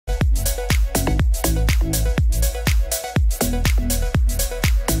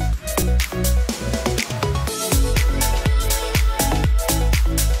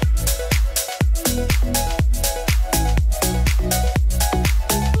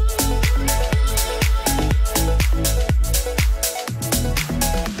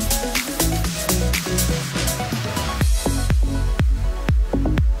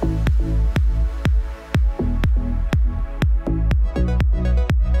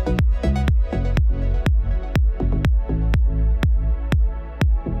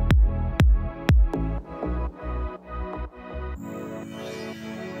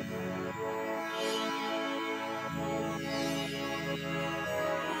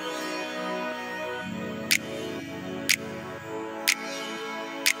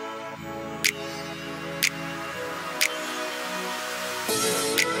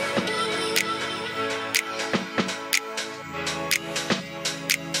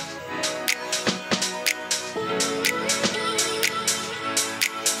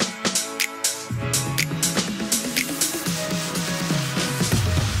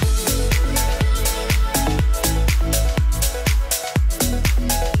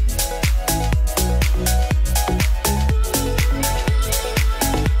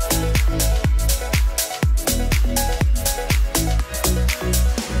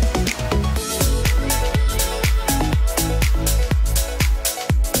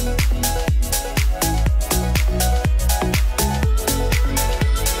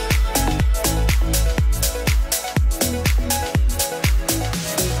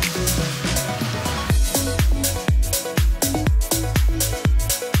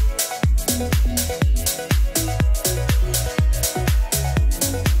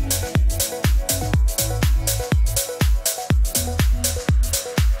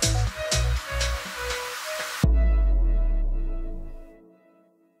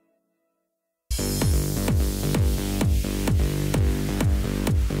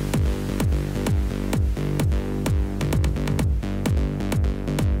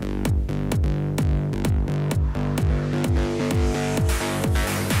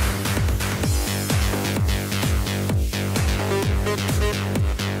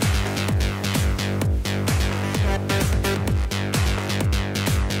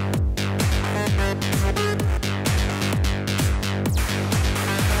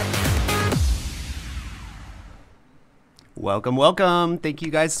Welcome, welcome. Thank you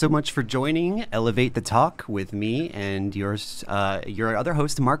guys so much for joining Elevate the Talk with me and your other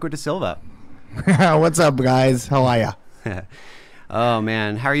host, Marco da Silva. What's up, guys? How are ya? Oh,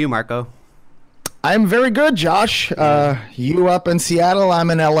 man. How are you, Marco? I'm very good, Josh. You up in Seattle,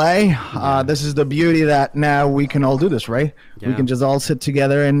 I'm in LA. This is the beauty that now we can all do this, right? Yeah. We can just all sit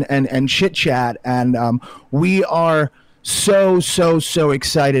together and chit-chat. And we are so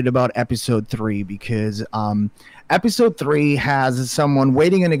excited about episode 3 because episode 3 has someone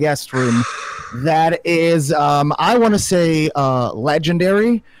waiting in a guest room that is, I want to say,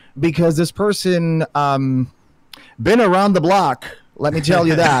 legendary, because this person been around the block. Let me tell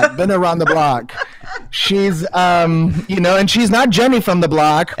you that. Been around the block. She's, and she's not Jenny from the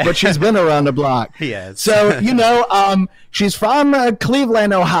block, but she's been around the block. Yes. So, she's from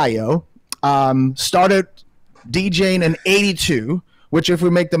Cleveland, Ohio. Started DJing in '82, which if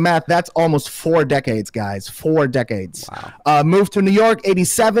we make the math, that's almost 4 decades, guys. 4 decades. Wow. Moved to New York,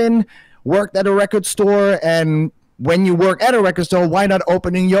 '87, worked at a record store. And when you work at a record store, why not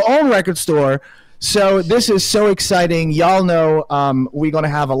opening your own record store? So this is so exciting. Y'all know we're going to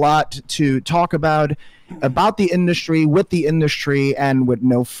have a lot to talk about the industry, with the industry, and with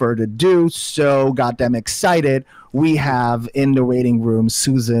no further ado, so goddamn excited, we have in the waiting room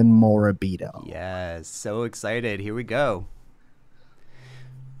Susan Morabito. Yes, so excited. Here we go.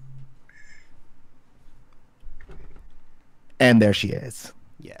 And there she is.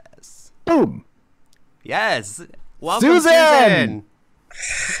 Yes. Boom. Yes. Welcome, Susan!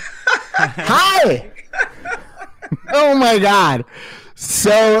 Hi. Oh my God.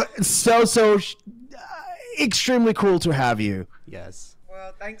 So extremely cool to have you. Yes.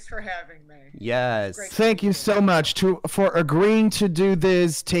 Well, thanks for having me. Yes. Thank you so much for agreeing to do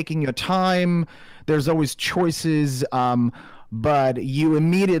this, taking your time. There's always choices, but you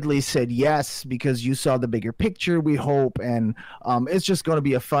immediately said yes because you saw the bigger picture, we hope, and it's just going to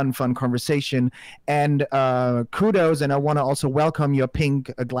be a fun conversation. And kudos, and I want to also welcome your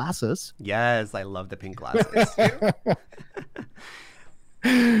pink glasses. Yes, I love the pink glasses.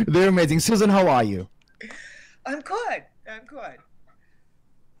 They're amazing. Susan, how are you? I'm good.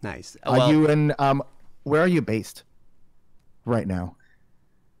 Nice. Are you in, where are you based right now?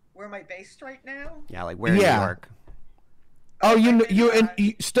 Where am I based right now? Yeah, like where in New York? Oh,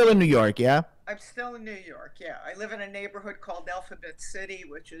 you still in New York, yeah? I'm still in New York, yeah. I live in a neighborhood called ELVTE City,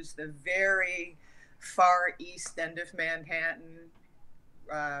 which is the very far east end of Manhattan.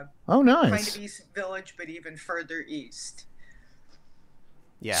 Oh, nice. Kind of East Village, but even further east.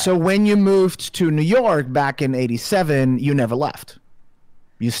 Yeah. So when you moved to New York back in '87, you never left.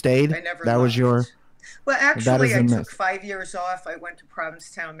 You stayed? I never That left. was your... Well, actually, I amazing. took 5 years off. I went to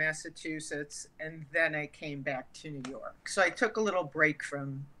Provincetown, Massachusetts, and then I came back to New York. So I took a little break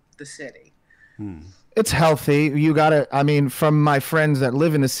from the city. It's healthy. You gotta, I mean, from my friends that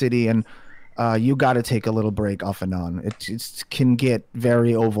live in the city, and you gotta take a little break off and on. It can get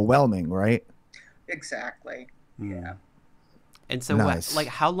very overwhelming, right? Exactly. Yeah. And so, Nice.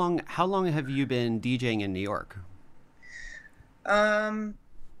 how long have you been DJing in New York?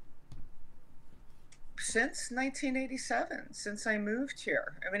 Since 1987, since I moved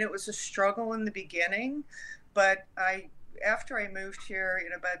here. I mean, it was a struggle in the beginning, but after I moved here,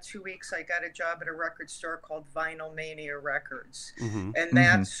 in about 2 weeks, I got a job at a record store called Vinyl Mania Records. Mm-hmm. And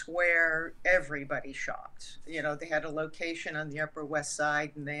that's where everybody shopped. You know, they had a location on the Upper West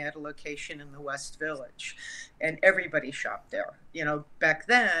Side and they had a location in the West Village. And everybody shopped there. You know, back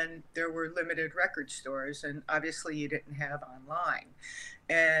then, there were limited record stores, and obviously you didn't have online.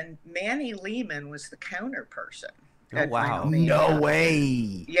 And Manny Lehman was the counter person. Oh, wow. No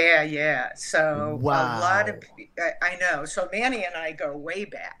way. Yeah. So Wow. a lot of, I know. So Manny and I go way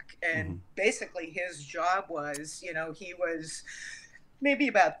back. And basically his job was, he was maybe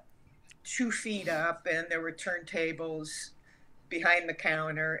about 2 feet up, and there were turntables behind the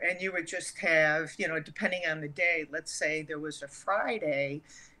counter. And you would just have, depending on the day, let's say there was a Friday,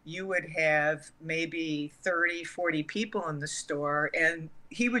 you would have maybe 30, 40 people in the store, and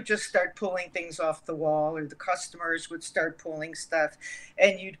he would just start pulling things off the wall, or the customers would start pulling stuff,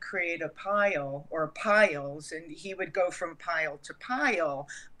 and you'd create a pile or piles, and he would go from pile to pile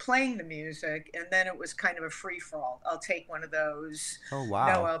playing the music, and then it was kind of a free-for-all. I'll take one of those. Oh, wow.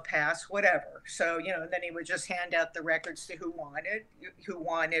 No, I'll pass, whatever. So, then he would just hand out the records to who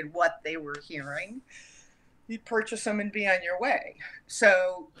wanted what they were hearing. You'd purchase them and be on your way.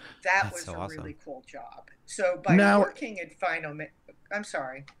 So that was so a awesome. really cool job. So by working at Vinyl, I'm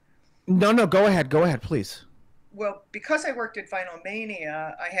sorry. No, go ahead, please. Well, because I worked at Vinyl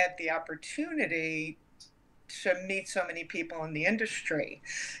Mania, I had the opportunity to meet so many people in the industry.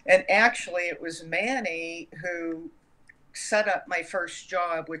 And actually, it was Manny who set up my first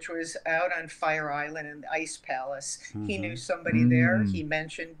job, which was out on Fire Island in the Ice Palace. He knew somebody there. He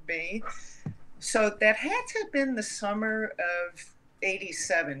mentioned me. So that had to have been the summer of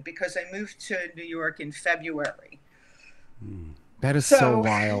 '87 because I moved to New York in February. That is so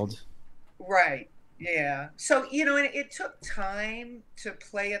wild. Right. Yeah. So, you know, it took time to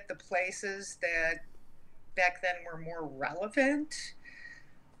play at the places that back then were more relevant.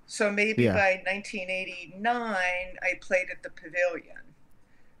 So maybe by 1989, I played at the Pavilion.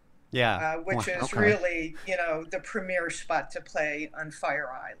 Yeah. Which is really, you know, the premier spot to play on Fire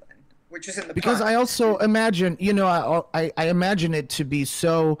Island, which is in the because park. I also imagine, you know, I imagine it to be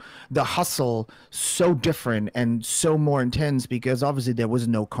so, the hustle so different and so more intense because obviously there was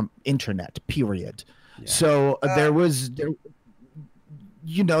no internet, period. Yeah. So there was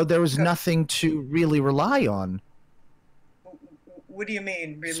nothing to really rely on. What do you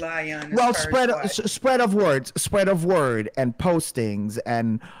mean rely on? Well, spread of word and postings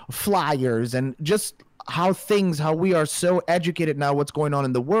and flyers and just how we are so educated now what's going on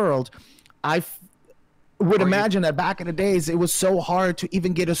in the world. I would imagine that back in the days it was so hard to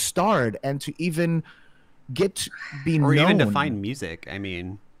even get a start and to even get to be known. Or even to find music. I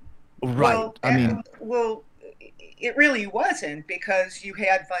mean, right. Well, it really wasn't because you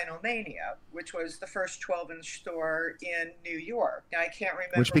had Vinyl Mania, which was the first 12-inch store in New York. Now, I can't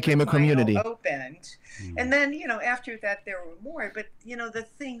remember which became a community. Opened. And then, you know, after that there were more. But, you know, the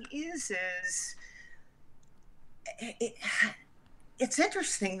thing is it's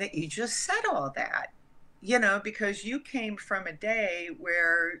interesting that you just said all that, you know, because you came from a day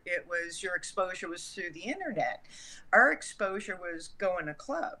where your exposure was through the internet. Our exposure was going to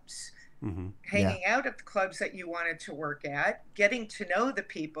clubs. Hanging out at the clubs that you wanted to work at, getting to know the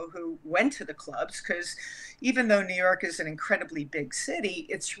people who went to the clubs, because even though New York is an incredibly big city,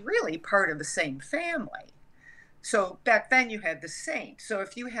 it's really part of the same family. So back then you had the same. So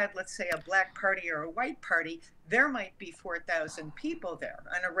if you had, let's say, a black party or a white party, there might be 4,000 people there.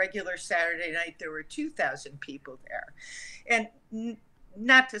 On a regular Saturday night, there were 2,000 people there. And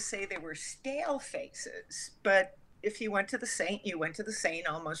not to say they were stale faces, but if you went to the Saint, you went to the Saint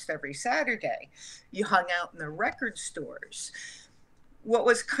almost every Saturday. You hung out in the record stores. What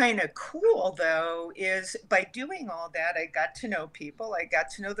was kind of cool, though, is by doing all that, I got to know people. I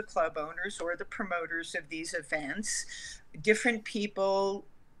got to know the club owners or the promoters of these events, different people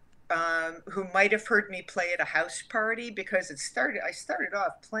who might have heard me play at a house party because I started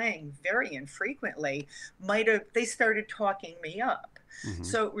off playing very infrequently. They started talking me up.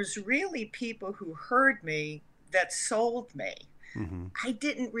 So it was really people who heard me that sold me. I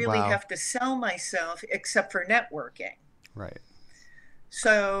didn't really have to sell myself except for networking. Right.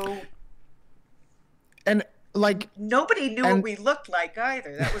 So, and like nobody knew what we looked like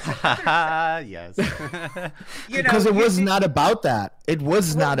either. That was another yes. Because it was not about that. It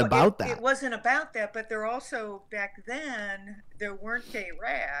was not about that. It wasn't about that, but there also back then there weren't gay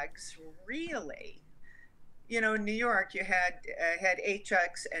rags really. You know, in New York, you had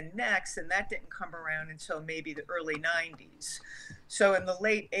HX and Next, and that didn't come around until maybe the early 90s. So in the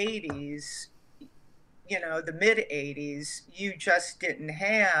late 80s, you know, the mid 80s, you just didn't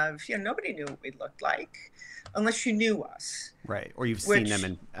have, you know, nobody knew what we looked like unless you knew us. Right. Or you've seen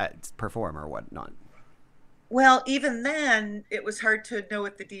them perform or whatnot. Well, even then, it was hard to know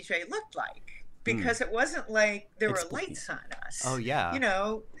what the DJ looked like because it wasn't like there were lights on us. Oh, yeah. You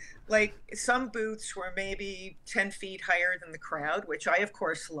know, like some booths were maybe 10 feet higher than the crowd, which I, of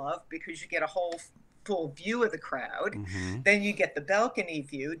course, love because you get a whole full view of the crowd. Then you get the balcony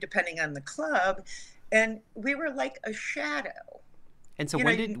view, depending on the club. And we were like a shadow. And so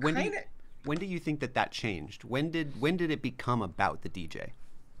when do you think that changed? When did it become about the DJ?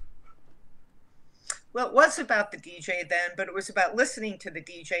 Well, it was about the DJ then, but it was about listening to the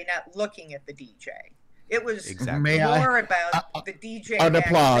DJ, not looking at the DJ. It was more about the DJ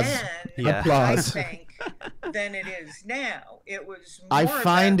back then, I think, than it is now. It was more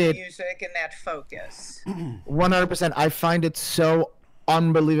about music and that focus. 100%. I find it so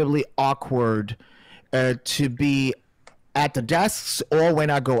unbelievably awkward to be at the desks or when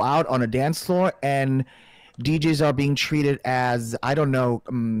I go out on a dance floor and DJs are being treated as, I don't know,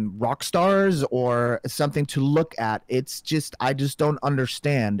 rock stars or something to look at. It's just, I just don't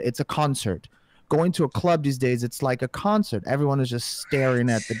understand. It's a concert. Going to a club these days, it's like a concert. Everyone is just staring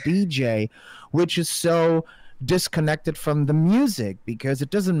at the DJ, which is so disconnected from the music because it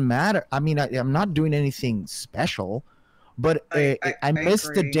doesn't matter. I mean, I'm not doing anything special, but I miss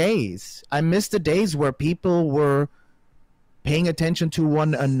the days. I miss the days where people were paying attention to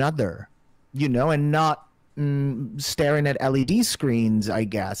one another, you know, and not staring at LED screens, I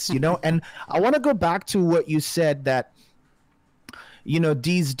guess, you know. And I want to go back to what you said that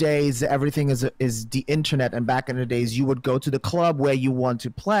these days everything is the internet, and back in the days you would go to the club where you want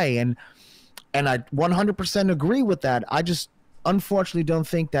to play, and I 100% agree with that. I just unfortunately don't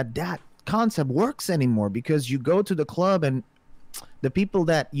think that concept works anymore, because you go to the club and the people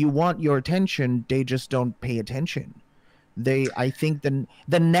that you want your attention, they just don't pay attention. I think the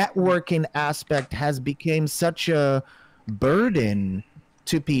networking aspect has become such a burden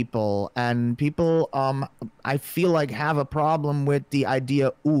to people, and people I feel like have a problem with the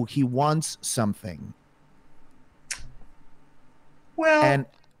idea, ooh, he wants something. Well, and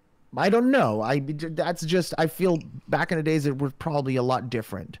I don't know, I feel back in the days it was probably a lot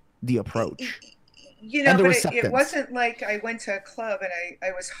different, the approach. but the it acceptance. wasn't like I went to a club and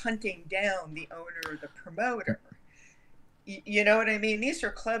I was hunting down the owner or the promoter. You know what I mean? These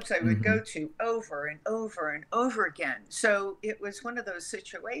are clubs I would go to over and over and over again. So it was one of those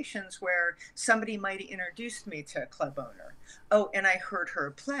situations where somebody might have introduced me to a club owner. Oh, and I heard her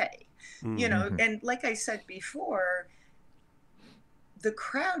play. And like I said before, the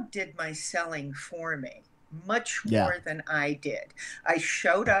crowd did my selling for me much more than I did. I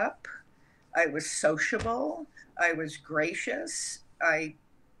showed up. I was sociable. I was gracious. I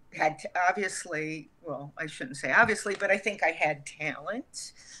had obviously, well, I shouldn't say obviously, but I think I had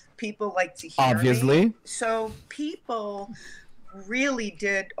talent. People like to hear me. So people really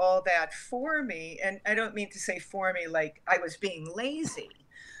did all that for me. And I don't mean to say for me like I was being lazy.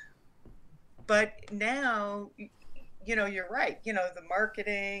 But now, you're right. The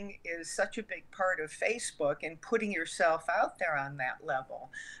marketing is such a big part of Facebook, and putting yourself out there on that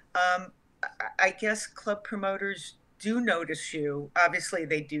level. I guess club promoters do notice you. Obviously,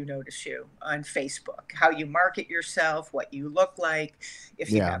 they do notice you on Facebook, how you market yourself, what you look like, if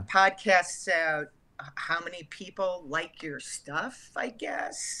you have podcasts out, how many people like your stuff, I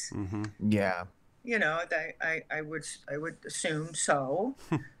guess. Yeah. I would assume so.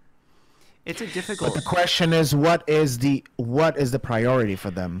 It's a difficult. But the question is, what is the priority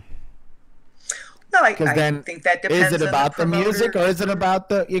for them? Well, I think that depends. Is it about the music, or is it about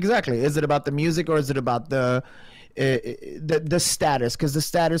the Is it about the music, or is it about the status? Because the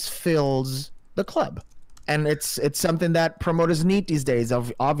status fills the club, and it's something that promoters need these days.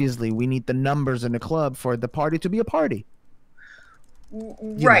 Obviously, we need the numbers in the club for the party to be a party.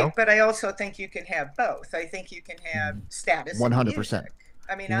 Right, but I also think you can have both. I think you can have status 100%.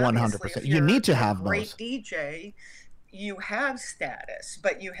 I mean, 100%. If you need to have a great DJ, you have status,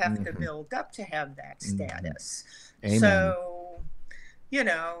 but you have to build up to have that status. Amen. So,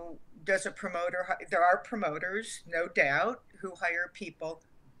 does a promoter? There are promoters, no doubt, who hire people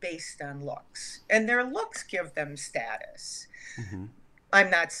based on looks, and their looks give them status. I'm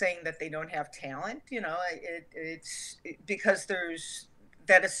not saying that they don't have talent. It's because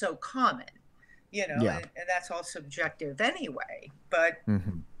that is so common. And that's all subjective anyway. But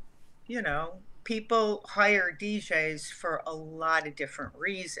people hire DJs for a lot of different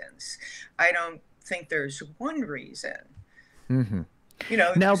reasons. I don't think there's one reason.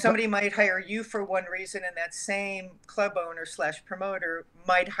 Now, somebody might hire you for one reason, and that same club owner / promoter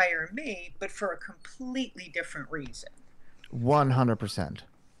might hire me, but for a completely different reason. 100%.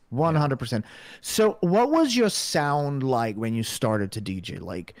 100%. So what was your sound like when you started to DJ?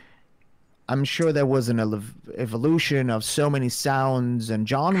 Like, I'm sure there was an evolution of so many sounds and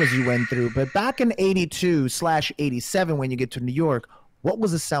genres you went through, but back in 82/87, when you get to New York, what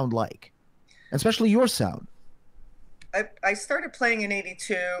was the sound like? Especially your sound. I started playing in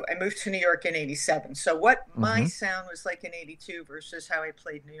 82. I moved to New York in 87. So what my sound was like in 82 versus how I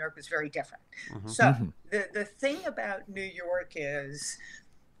played New York was very different. So the thing about New York is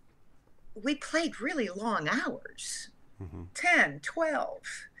we played really long hours, 10, 12.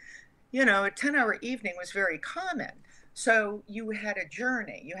 A 10-hour evening was very common. So you had a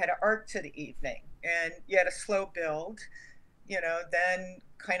journey, you had an arc to the evening, and you had a slow build, then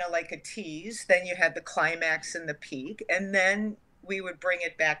kind of like a tease. Then you had the climax and the peak, and then we would bring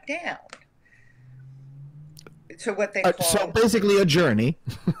it back down. So what they call... So basically a journey.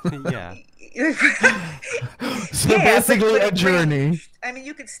 Yeah. So basically a journey. I mean,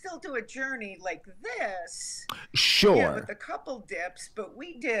 you could still do a journey like this. Sure. With a couple dips, but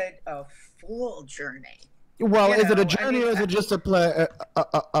we did a full journey. Well, is it a journey, or is it just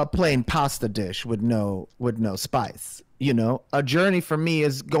a plain pasta dish with no spice? A journey for me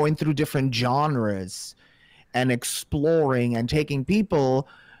is going through different genres and exploring and taking people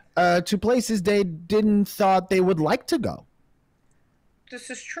to places they didn't thought they would like to go. This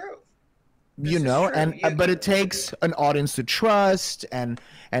is true. you This is know, true. and but it takes an audience to trust, and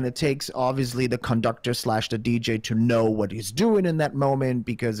it takes obviously the conductor slash the DJ to know what he's doing in that moment,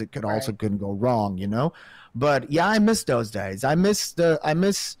 because it could also Right. couldn't go wrong, you know. But yeah, I miss those days. I miss the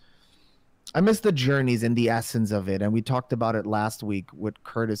journeys and the essence of it. And we talked about it last week with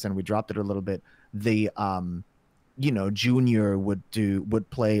Curtis, and we dropped it a little bit. The you know, Junior would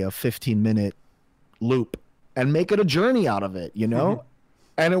play a 15-minute loop and make it a journey out of it, you know?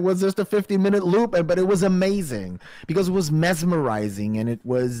 And it was just a 15-minute loop, but it was amazing because it was mesmerizing,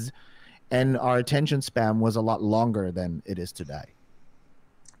 and our attention span was a lot longer than it is today.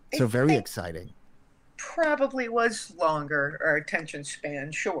 So very exciting. Probably was longer, our attention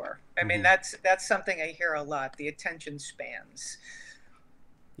span, sure. I mean, that's something I hear a lot, the attention spans.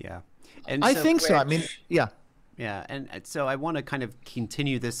 Yeah. And I so, think so. I mean, yeah. Yeah, and so I want to kind of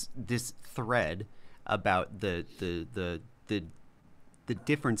continue this thread about the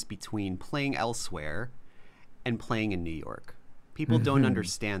difference between playing elsewhere and playing in New York. People don't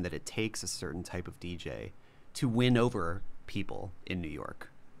understand that it takes a certain type of DJ to win over people in New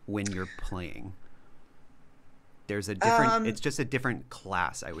York when you're playing. There's a different it's just a different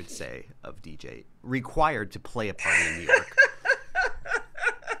class, I would say, of DJ required to play a party in New York.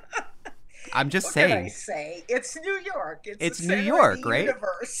 I'm just what saying. Can I say? It's New York. It's the New center York, of the right?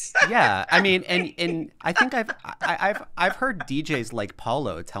 Universe. Yeah, I mean, and I think I've heard DJs like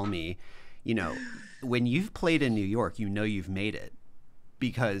Paulo tell me, you know, when you've played in New York, you know you've made it,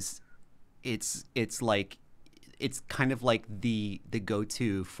 because it's like it's kind of like the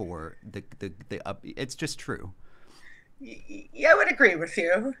go-to for the up. It's just true. Yeah, I would agree with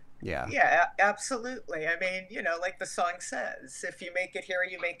you. Yeah. Yeah, absolutely. I mean, you know, like the song says, if you make it here,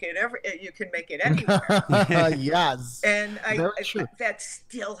 you make it you can make it anywhere. Yes. And true. that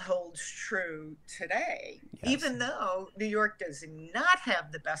still holds true today, Yes. even though New York does not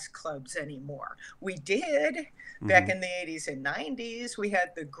have the best clubs anymore. We did back in the 80s and 90s. We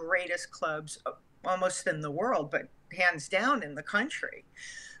had the greatest clubs almost in the world, but hands down in the country.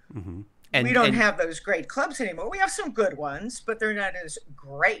 And we don't have those great clubs anymore. We have some good ones, but they're not as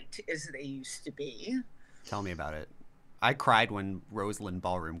great as they used to be. Tell me about it. I cried when Roseland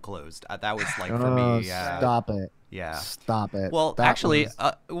Ballroom closed. That was like for me. Stop it. Yeah. Stop it. Well, actually,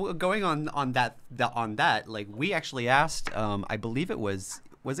 going on that, like we actually asked, I believe it was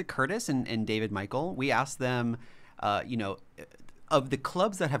it Curtis and David Michael? We asked them, you know, of the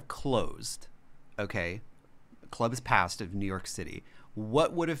clubs that have closed, okay, clubs past of New York City,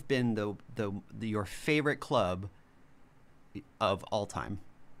 what would have been your favorite club of all time?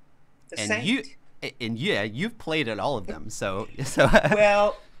 The Saint. You've played at all of them. So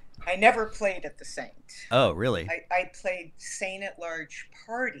Well, I never played at the Saint. Oh, really? I played Saint at large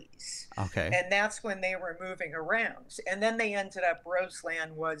parties. Okay. And that's when they were moving around. And then they ended up,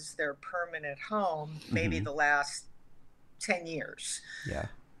 Roseland was their permanent home, maybe the last 10 years. Yeah.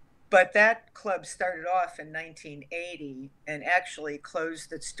 But that club started off in 1980 and actually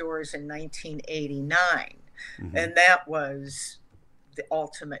closed its doors in 1989. And that was the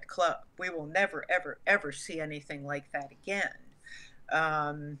ultimate club. We will never, ever, ever see anything like that again.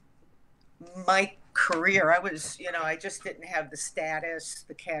 My career, I just didn't have the status,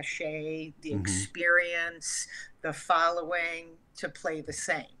 the cachet, the experience, the following to play the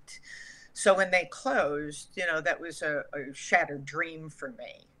Saint. So when they closed, that was a shattered dream for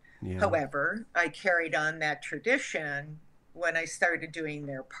me. Yeah. However, I carried on that tradition when I started doing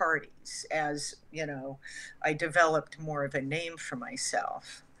their parties, as, I developed more of a name for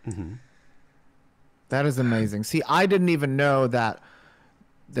myself. That is amazing. See, I didn't even know that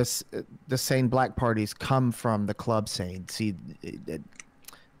the Saint Black parties come from the Club Saint. See,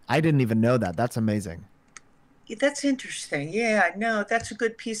 I didn't even know that. That's amazing. That's interesting. Yeah, no, that's a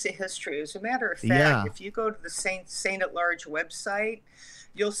good piece of history. As a matter of fact, if you go to the Saint at Large website,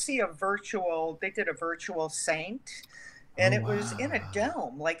 you'll see they did a virtual Saint, and it was in a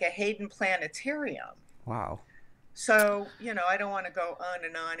dome, like a Hayden Planetarium. Wow. So, I don't want to go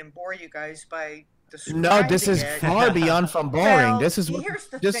on and bore you guys by describing No, this is far beyond from boring. Well, this is here's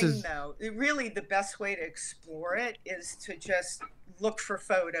the thing, though. Really, the best way to explore it is to just look for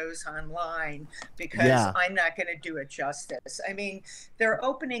photos online, because I'm not going to do it justice. I mean, their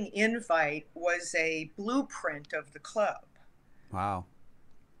opening invite was a blueprint of the club. Wow.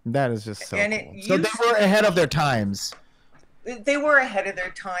 That is just so cool. So they were ahead of their times. They were ahead of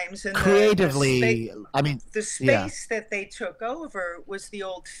their times. And creatively, the space that they took over was the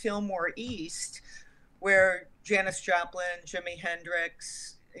old Fillmore East, where Janis Joplin, Jimi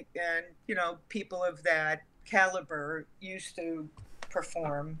Hendrix, and, people of that caliber used to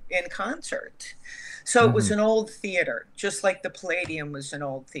perform in concert. So it was an old theater, just like the Palladium was an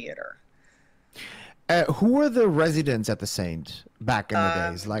old theater. Who were the residents at the Saint back in the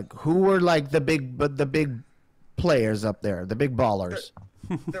days? Like, who were like the big players up there, the big ballers?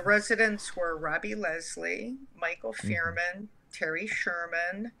 The residents were Robbie Leslie, Michael Fearman, Terry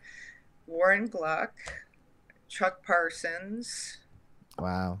Sherman, Warren Gluck, Chuck Parsons.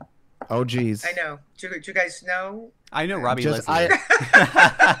 Wow. Oh, geez. I know. Do you guys know? I know Robbie Leslie.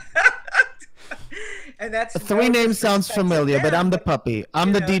 And that's three names sounds familiar, but I'm the puppy.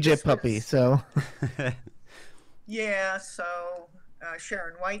 I'm the DJ puppy, so. Yeah, so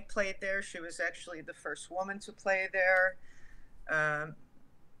Sharon White played there. She was actually the first woman to play there.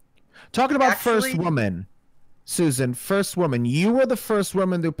 Talking about first woman, Susan, first woman. You were the first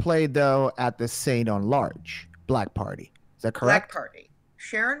woman who played, though, at the Saint on Large Black Party. Is that correct? Black Party.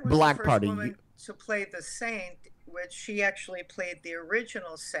 Sharon was Black the first Party. woman to play the Saint, which she actually played the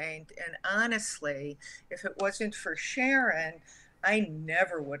original Saint. And honestly, if it wasn't for Sharon, I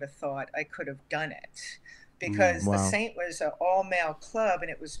never would have thought I could have done it, because wow. the Saint was an all-male club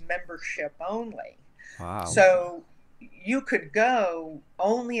and it was membership only. Wow. So you could go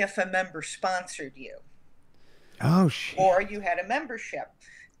only if a member sponsored you. Oh, shit. Or you had a membership.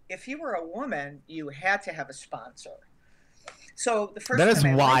 If you were a woman, you had to have a sponsor. So the first that is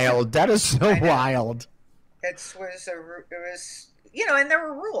time wild. That is so wild. It was, you know, and there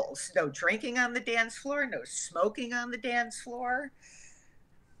were rules. No drinking on the dance floor, no smoking on the dance floor.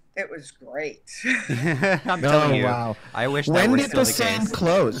 It was great. I'm telling you. Wow. I wish that when were did still the the Saint case.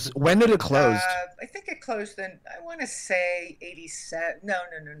 close? When did it close? I think it closed in, I want to say 87.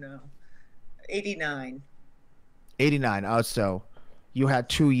 No. 89. 89. Oh, so you had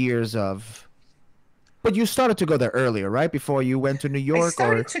 2 years of. But you started to go there earlier, right? Before you went to New York? I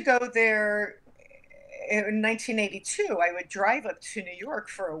started to go there in 1982. I would drive up to New York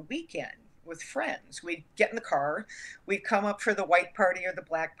for a weekend with friends. We'd get in the car. We'd come up for the white party or the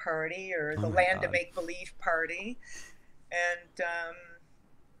black party or the land of make-believe party. And,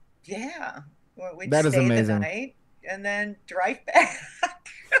 yeah, we'd That is stay amazing. the night and then drive back.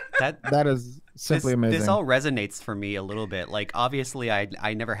 That is simply amazing. This all resonates for me a little bit. Like, obviously,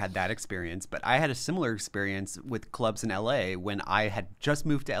 I never had that experience, but I had a similar experience with clubs in LA when I had just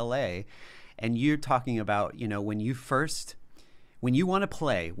moved to LA. And you're talking about, you know, when you want to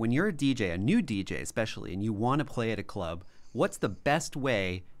play, when you're a DJ, a new DJ especially, and you want to play at a club, what's the best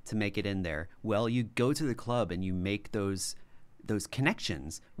way to make it in there? Well, you go to the club and you make those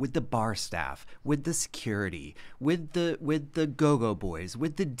connections with the bar staff, with the security, with the go-go boys,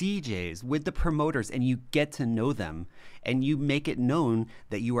 with the DJs, with the promoters, and you get to know them, and you make it known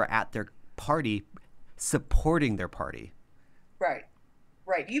that you are at their party, supporting their party. Right.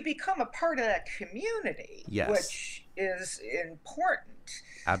 You become a part of that community, Yes. which is important.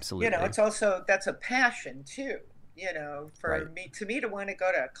 Absolutely. You know, it's also, that's a passion too. You know, for Right. me to want to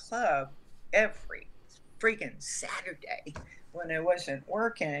go to a club every freaking Saturday when I wasn't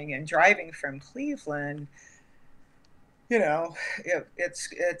working and driving from Cleveland, you know,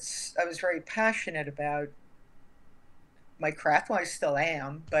 it's I was very passionate about my craft. Well, I still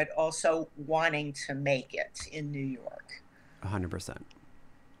am, but also wanting to make it in New York. 100%.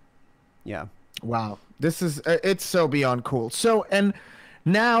 Yeah. Wow. This is, it's so beyond cool. So, and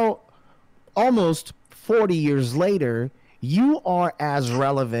now, almost 40 years later, you are as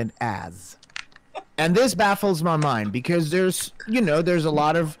relevant as. And this baffles my mind because there's a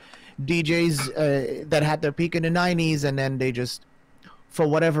lot of DJs that had their peak in the 90s and then they just, for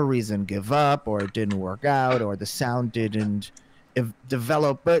whatever reason, give up, or it didn't work out, or the sound didn't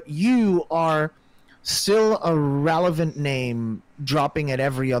develop. But you are still a relevant name, dropping at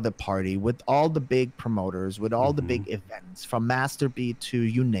every other party with all the big promoters, with all the big events, from Master Beat to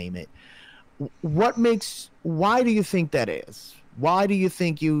you name it. Why do you think that is? Why do you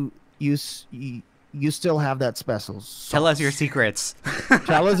think you still have that special sauce? Tell us your secrets.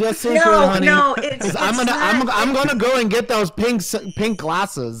 Tell us your secret, honey. No, it's I'm gonna go and get those pink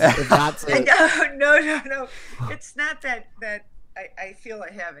glasses. If that's it. No. It's not that I feel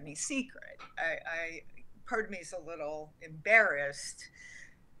I have any secret. I part of me is a little embarrassed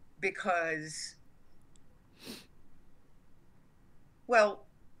because, well,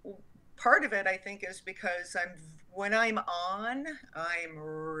 part of it I think is because when I'm on, I'm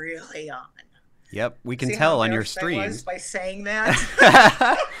really on. Yep, we can See tell how on your embarrassed I streams. was by saying that.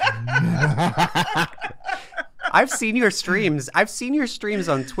 I've seen your streams. I've seen your streams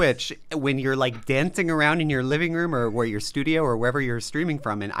on Twitch when you're like dancing around in your living room or where your studio or wherever you're streaming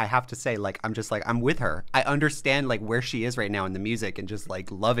from. And I have to say, like, I'm just like, I'm with her. I understand like where she is right now in the music and just like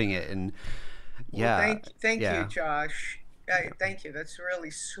loving it. And yeah. Well, thank you, Josh. Thank you. That's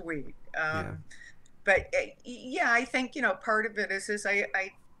really sweet. But yeah, I think, part of it is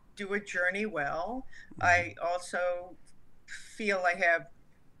I do a journey well. I also feel I have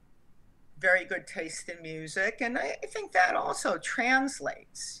very good taste in music, and I think that also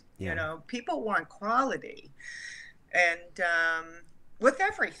translates. Yeah. You know, people want quality, and with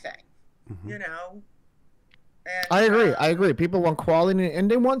everything, you know. And, I agree. I agree. People want quality,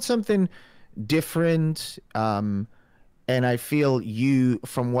 and they want something different. And I feel you,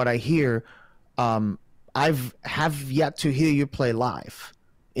 from what I hear, I've have yet to hear you play live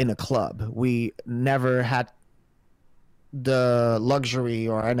in a club. We never had the luxury,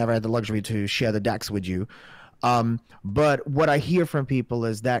 or I never had the luxury to share the decks with you. But what I hear from people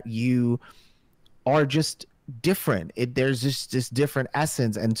is that you are just different. There's just this different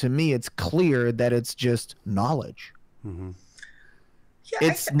essence, and to me, it's clear that it's just knowledge. yeah,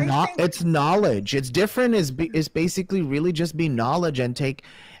 It's I not. think, It's knowledge. It's different. Is basically really just be knowledge and take,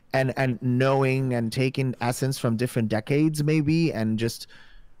 and knowing and taking essence from different decades, maybe, and just,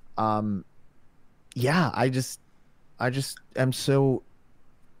 yeah. I just am so.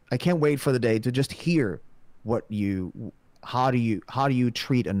 I can't wait for the day to just hear what you. How do you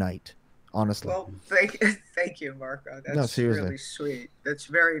treat a night? Honestly. well, thank you, Marco. No, That's seriously. really sweet. That's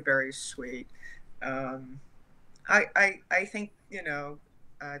very, very sweet. I think, you know,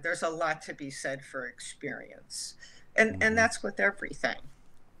 there's a lot to be said for experience, and that's with everything.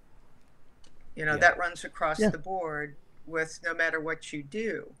 You know, that runs across Yeah. the board with no matter what you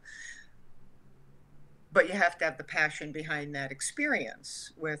do. But you have to have the passion behind that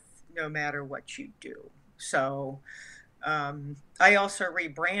experience with no matter what you do. So I also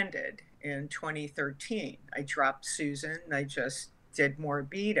rebranded in 2013. I dropped Susan. I just did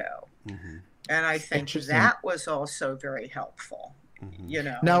Morabito. And I think Interesting. that was also very helpful. You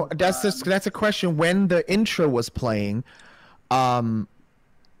know. Now that's a question. When the intro was playing,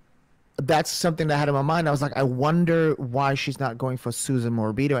 that's something that I had in my mind. I was like, I wonder why she's not going for Susan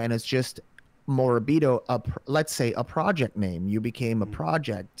Morabito, and it's just Morabito, let's say a project name. You became a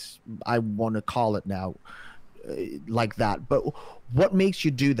project. I want to call it now like that. But what makes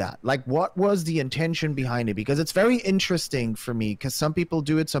you do that? Like, what was the intention behind it? Because it's very interesting for me, because some people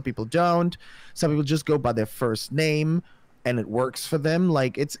do it, some people don't. Some people just go by their first name and it works for them.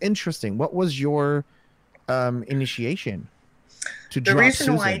 Like, it's interesting. What was your initiation to The drop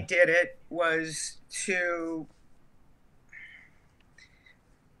reason why I Susan? did it was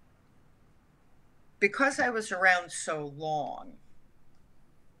because I was around so long,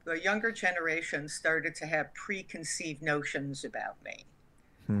 the younger generation started to have preconceived notions about me.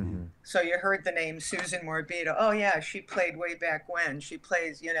 So you heard the name Susan Morabito. Oh yeah, she played way back when. She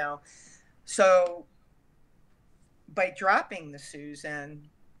plays, you know. So by dropping the Susan,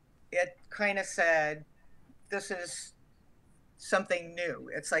 it kind of said, this is something new.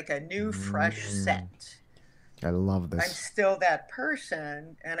 It's like a new, fresh set. I love I'm this. still that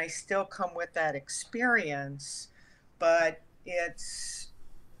person, and I still come with that experience, but it's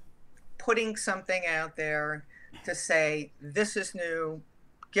putting something out there to say, this is new,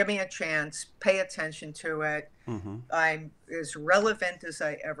 give me a chance, pay attention to it. I'm as relevant as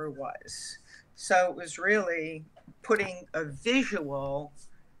I ever was. So it was really putting a visual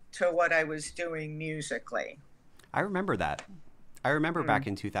to what I was doing musically. I remember that. I remember back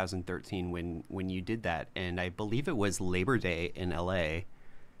in 2013 when you did that, and I believe it was Labor Day in LA,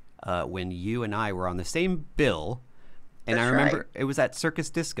 when you and I were on the same bill, and That's I remember right. it was at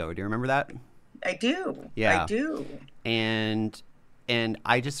Circus Disco. Do you remember that? I do. Yeah. I do. And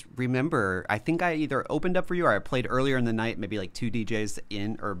I just remember, I think I either opened up for you or I played earlier in the night, maybe like 2 DJs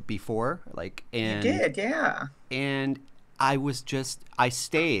in or before, like, and You did, yeah. and I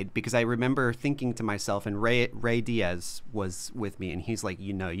stayed because I remember thinking to myself, and Ray Diaz was with me, and he's like,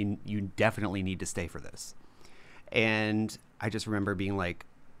 you know, you definitely need to stay for this. And I just remember being like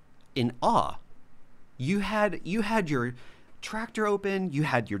in awe. You had your tractor open, you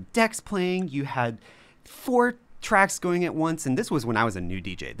had your decks playing, you had 4 tracks going at once, and this was when I was a new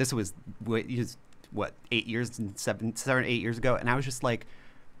DJ. This was what 8 years, 7 8 years ago, and I was just like,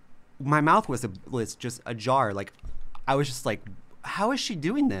 my mouth was just ajar. Like, I was just like, how is she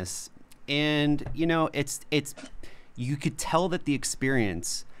doing this? And you know, it's you could tell that the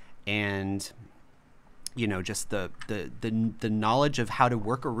experience and, you know, just the knowledge of how to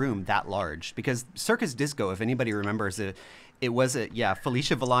work a room that large. Because Circus Disco, if anybody remembers it,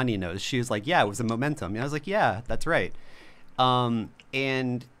 Felicia Villani knows. She was like, yeah, it was a momentum. And I was like, yeah, that's right.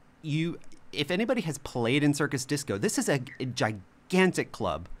 And if anybody has played in Circus Disco, this is a gigantic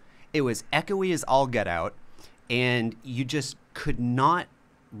club. It was echoey as all get out, and you just could not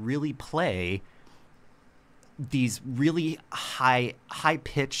really play these really high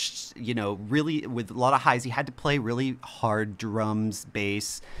pitched, you know, really with a lot of highs. You had to play really hard drums,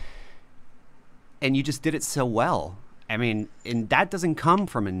 bass, and you just did it so well. I mean, and that doesn't come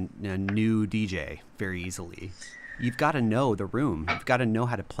from a new DJ very easily. You've got to know the room. You've got to know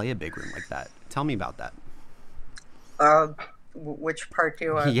how to play a big room like that. Tell me about that. Which part do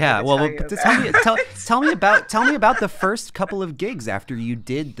you want? Yeah, well, tell me about the first couple of gigs after you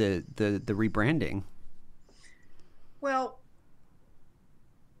did the rebranding. Well,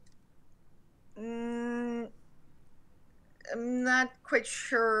 I'm not quite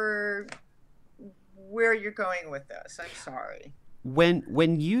sure where you're going with this. I'm sorry.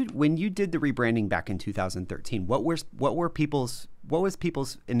 When you did the rebranding back in 2013, what was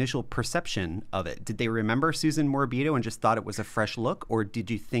people's initial perception of it? Did they remember Susan Morabito and just thought it was a fresh look, or did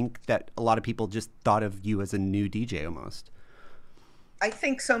you think that a lot of people just thought of you as a new DJ almost? I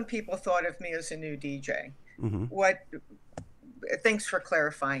think some people thought of me as a new DJ. Mm-hmm. Thanks for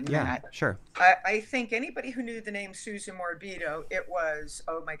clarifying that. Yeah, sure. I think anybody who knew the name Susan Morabito, it was,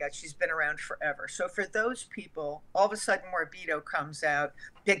 oh my God, she's been around forever. So for those people, all of a sudden Morabito comes out,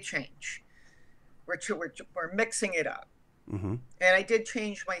 big change. We're mixing it up. Mm-hmm. And I did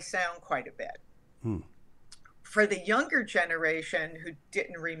change my sound quite a bit. Hmm. For the younger generation who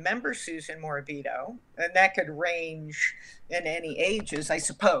didn't remember Susan Morabito, and that could range in any ages, I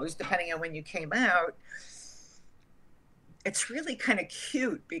suppose, depending on when you came out, it's really kind of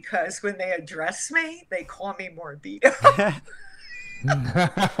cute because when they address me, they call me Morabito.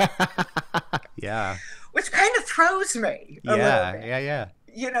 Yeah. Which kind of throws me a little bit. Yeah.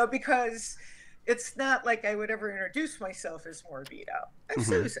 You know, because it's not like I would ever introduce myself as Morabito. I'm Mm-hmm.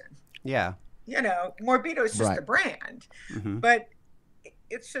 Susan. Yeah. You know, Morabito is just Right. a brand. Mm-hmm. But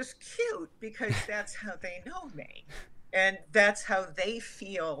it's just cute because that's how they know me. And that's how they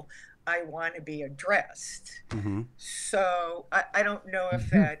feel I want to be addressed. Mm-hmm. So I don't know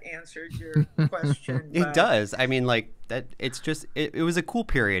if that answered your question. It does. I mean, like that. It's just it was a cool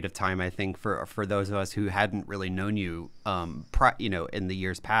period of time, I think, for those of us who hadn't really known you, in the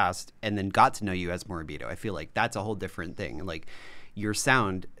years past, and then got to know you as Morabito. I feel like that's a whole different thing. Like your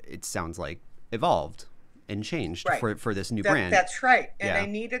sound, it sounds like evolved and changed for this new brand. That's right. And Yeah. I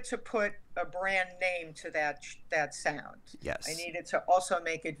needed to put a brand name to that sound. Yes. I needed to also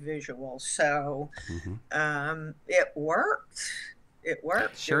make it visual. So Mm-hmm. it worked. It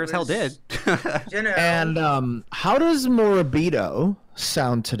worked. Sure as hell did. You know. And how does Morabito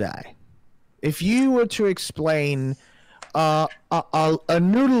sound today? If you were to explain a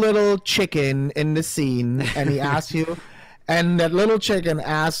new little chicken in the scene, and he asks you, and that little chicken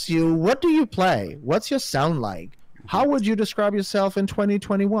asks you, "What do you play? What's your sound like?" How would you describe yourself in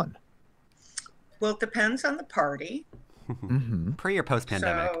 2021? Well, it depends on the party. Mm-hmm. Pre or post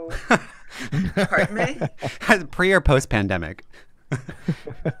pandemic? So, pardon me? Pre or post pandemic?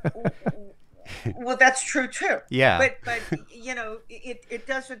 Well, that's true too. Yeah. But you know, it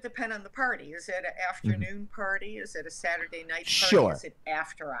doesn't depend on the party. Is it an afternoon party? Is it a Saturday night party? Sure. Is it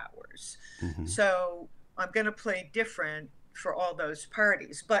after hours? Mm-hmm. So I'm going to play different for all those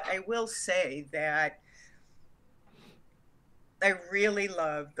parties. But I will say that I really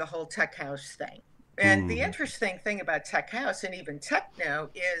love the whole tech house thing. And the interesting thing about tech house and even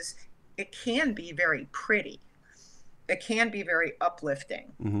techno is it can be very pretty. It can be very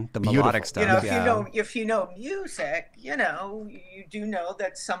uplifting. Mm-hmm. The Beautiful. melodic stuff. You know, yeah. if you know music, you know, you do know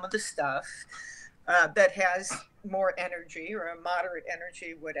that some of the stuff that has more energy or a moderate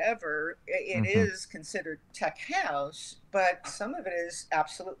energy, whatever, it is considered tech house, but some of it is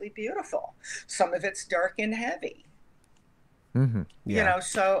absolutely beautiful. Some of it's dark and heavy. Mm-hmm. Yeah. You know,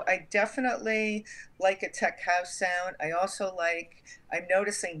 so I definitely like a tech house sound. I also I'm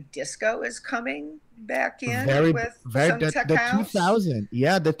noticing disco is coming back in with some tech the house. 2000,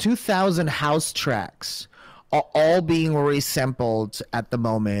 yeah, the 2000 house tracks are all being resampled at the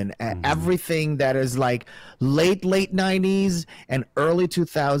moment, and everything that is like late 90s and early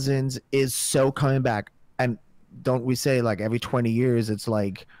 2000s is so coming back. And don't we say like every 20 years it's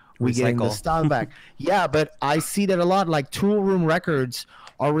like we getting the style back? Yeah, but I see that a lot. Like Tool Room Records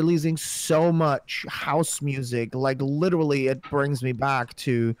are releasing so much house music, like literally it brings me back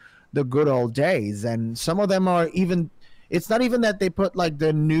to the good old days. And some of them are even, it's not even that they put like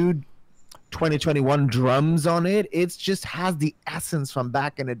the new 2021 drums on it. It's just has the essence from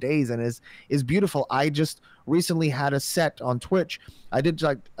back in the days and is beautiful. I just recently had a set on Twitch. I did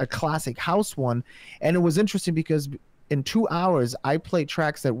like a classic house one, and it was interesting because in 2 hours I played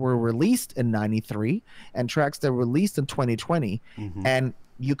tracks that were released in 93 and tracks that were released in 2020, and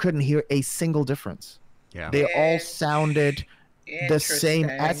you couldn't hear a single difference. Yeah. They all sounded the same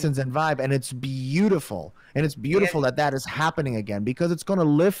essence and vibe, and it's beautiful. And it's beautiful that is happening again, because it's going to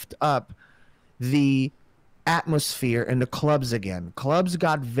lift up the atmosphere in the clubs again. Clubs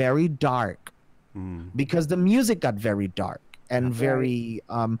got very dark because the music got very dark and very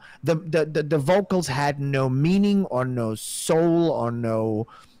the vocals had no meaning or no soul or no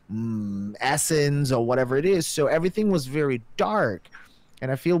essence or whatever it is. So everything was very dark. And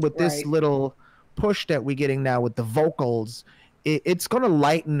I feel with this little push that we're getting now with the vocals, it's going to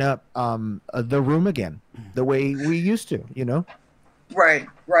lighten up the room again the way we used to, you know? Right,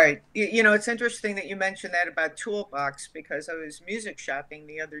 right. You know, it's interesting that you mentioned that about Toolbox, because I was music shopping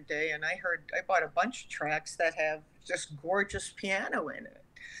the other day and I bought a bunch of tracks that have just gorgeous piano in it.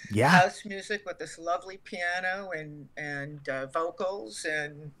 Yeah. House music with this lovely piano and vocals,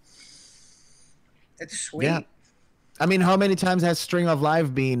 and it's sweet. Yeah. I mean, how many times has String of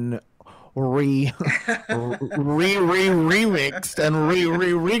Life been remixed and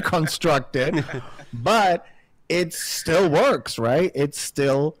reconstructed? But it still works, right? It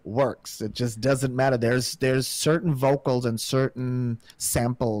still works. It just doesn't matter. There's certain vocals and certain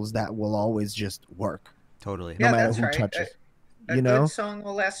samples that will always just work. Totally. No matter who touches. A good song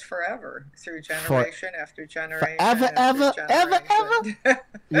will last forever, through generation after generation. Ever.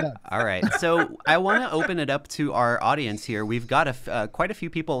 Yeah. All right. So I want to open it up to our audience here. We've got quite a few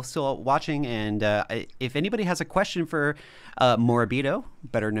people still watching. And if anybody has a question for Morabito,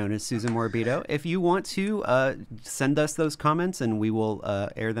 better known as Susan Morabito, if you want to send us those comments and we will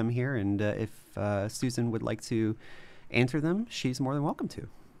air them here. And if Susan would like to answer them, she's more than welcome to.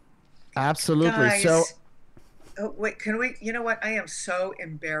 Absolutely. Guys. So. Oh, wait, can we? You know what? I am so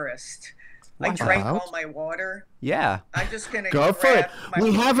embarrassed. I drank all my water. Yeah. I'm just going to go for it.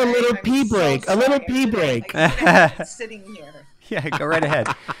 We have a little pee break. A little pee break. Sitting here. Yeah, go right ahead.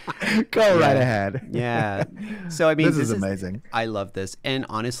 Go right ahead. Yeah. So, I mean, this is amazing. I love this. And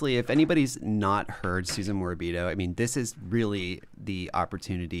honestly, if anybody's not heard Susan Morabito, I mean, this is really the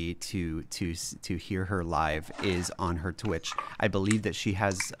opportunity to hear her live is on her Twitch. I believe that she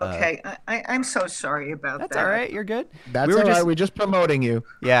has. Okay, I'm so sorry about that. That's all right. You're good. That's all right. We're just promoting you.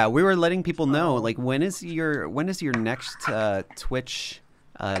 Yeah, we were letting people know, like, when is your next Twitch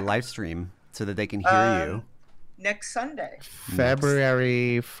live stream so that they can hear you. Next Sunday.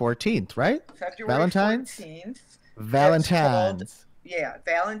 February 14th, right? February Valentine's? 14th. Valentine's.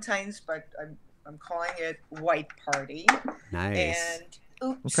 Valentine's, but I'm calling it White Party. Nice.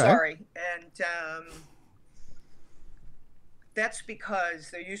 And sorry. And that's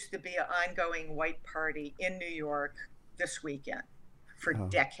because there used to be an ongoing White Party in New York this weekend for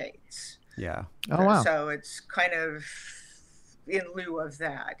decades. Yeah. Oh, wow. So it's kind of in lieu of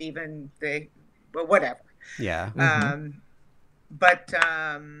that, but whatever. Yeah.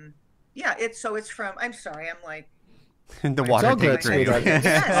 It's from, I'm sorry, I'm like the water takes through.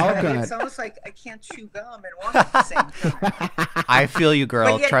 It's almost like I can't chew gum and walk at the same time. I feel you,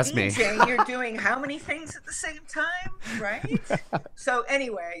 girl. But yet, trust DJ, me. You're doing how many things at the same time, right? So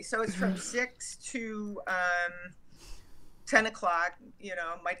anyway, it's from 6 to 10 o'clock. You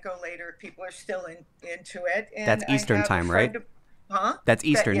know, might go later if people are still into it. And that's Eastern time, right? Huh? That's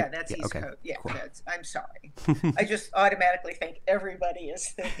Eastern. That's East Coast. Yeah, cool. I'm sorry. I just automatically think everybody is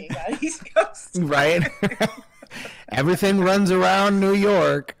thinking on East Coast. Right. Everything runs around New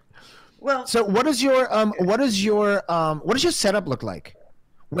York. Well, so what does your setup look like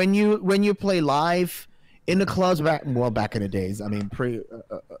when you play live in the clubs back in the days? I mean,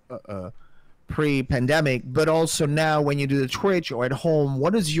 pre-pandemic, but also now when you do the Twitch or at home,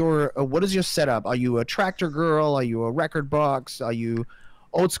 what is your setup? Are you a tractor girl? Are you a record box? Are you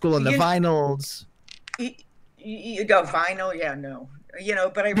old school on the vinyls? You go vinyl? Yeah, no. You know,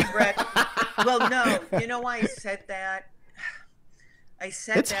 but I regret. Well, no. You know why I said that? I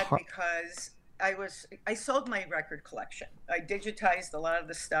said that because I sold my record collection. I digitized a lot of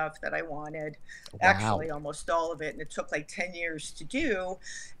the stuff that I wanted, actually almost all of it, and it took like 10 years to do.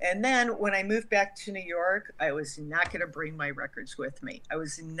 And then when I moved back to New York, I was not going to bring my records with me. I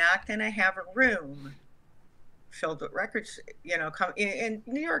was not going to have a room filled with records. You know, in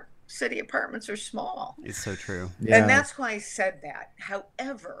New York City, apartments are small. It's so true. Yeah. And that's why I said that.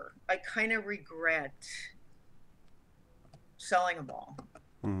 However, I kind of regret selling them all.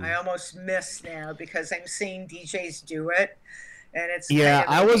 I almost miss now because I'm seeing DJs do it, and it's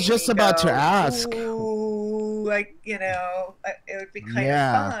I was just about to ask. Ooh, like, you know, it would be kind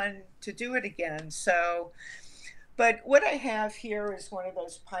of fun to do it again. So, but what I have here is one of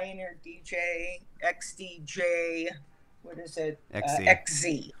those Pioneer DJ XDJ. What is it?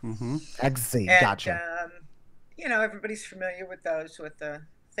 XZ. XZ. And, gotcha. You know, everybody's familiar with those, with the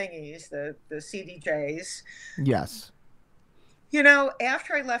thingies, the CDJs. Yes. You know,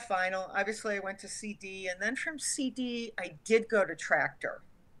 after I left vinyl, obviously I went to CD, and then from CD, I did go to Tractor.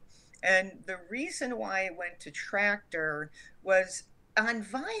 And the reason why I went to Tractor was on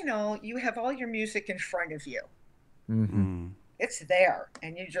vinyl, you have all your music in front of you. Mm-hmm. It's there,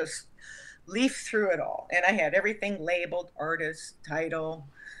 and you just leaf through it all. And I had everything labeled: artist, title,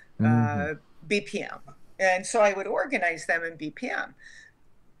 Mm-hmm. BPM. And so I would organize them in BPM.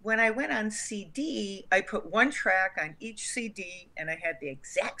 When I went on CD, I put one track on each CD, and I had the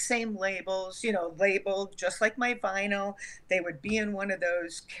exact same labels, labeled just like my vinyl. They would be in one of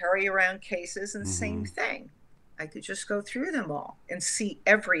those carry around cases, and same thing. I could just go through them all and see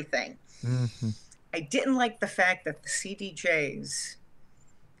everything. Mm-hmm. I didn't like the fact that the CDJs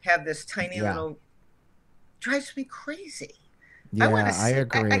have this tiny Yeah. little, drives me crazy. I want to Yeah, I see,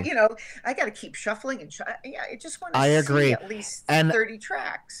 agree. I got to keep shuffling and yeah, I just want to I see agree. at least And 30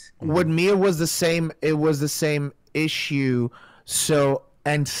 tracks. with me, it was the same. It was the same issue. So,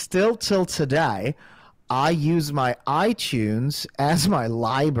 and still till today, I use my iTunes as my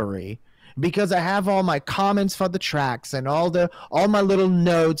library because I have all my comments for the tracks and all my little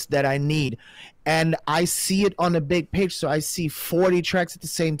notes that I need. And I see it on a big page, so I see 40 tracks at the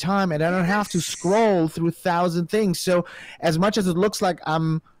same time, and I don't have to Yes. scroll through 1,000 things. So as much as it looks like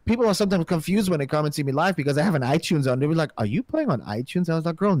people are sometimes confused when they come and see me live because I have an iTunes on. They were like, "Are you playing on iTunes?" I was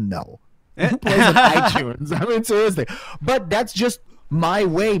like, "Girl, no." Who plays on iTunes? I mean, seriously. But that's just my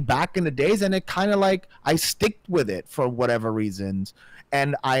way back in the days, and it kind of like I sticked with it for whatever reasons.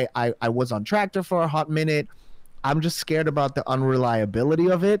 And I was on Tractor for a hot minute. I'm just scared about the unreliability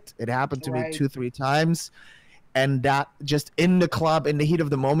of it. It happened to me Right. 2-3 times. And that just in the club, in the heat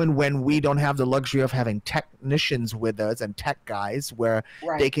of the moment, when we don't have the luxury of having technicians with us and tech guys where they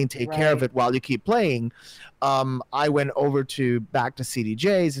Right. can take care of Right. it while you keep playing, I went over to back to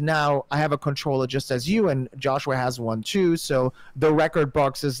CDJs. Now I have a controller just as you, and Joshua has one too. So the record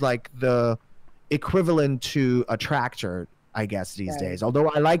box is like the equivalent to a Tractor, I guess, these Right. days. Although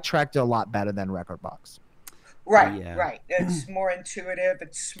I like Tractor a lot better than record box. Right. Yeah. Right. It's more intuitive.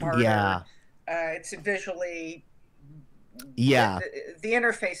 It's smarter. Yeah. It's visually, Yeah. the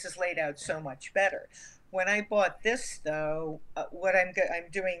interface is laid out so much better. When I bought this, though, what I'm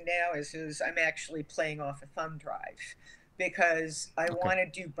doing now is I'm actually playing off a thumb drive because I Okay. want to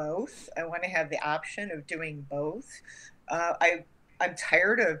do both. I want to have the option of doing both. I'm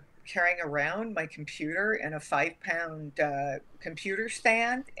tired of carrying around my computer in a 5 pound computer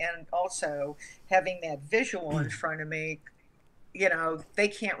stand, and also having that visual in front of me. They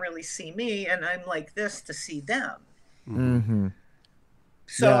can't really see me, and I'm like this to see them. Mm-hmm. Yeah,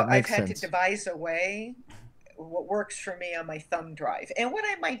 So it I've makes had to sense. devise a way what works for me on my thumb drive. And what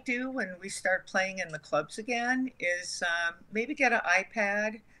I might do when we start playing in the clubs again is maybe get an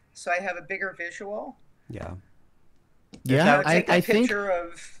iPad so I have a bigger visual. Yeah. Yeah, Take a I think picture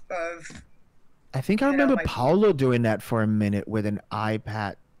of I remember my. Paolo doing that for a minute with an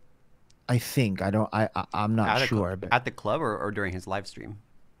iPad. I think I don't. I'm not sure, but At the club or during his live stream.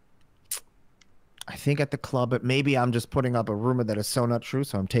 I think at the club. But maybe I'm just putting up a rumor that is so not true.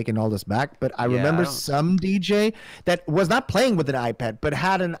 So I'm taking all this back. But I Yeah, remember I don't. some DJ that was not playing with an iPad, but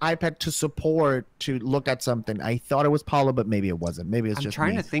had an iPad to support to look at something. I thought it was Paolo, but maybe it wasn't. Maybe it's I'm just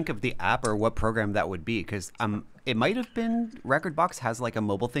trying me. to think of the app or what program that would be because it might have been Recordbox has like a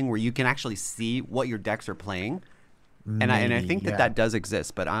mobile thing where you can actually see what your decks are playing, and I Maybe, think yeah. that does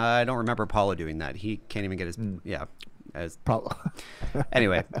exist, but I don't remember Paulo doing that. He can't even get his as Paolo.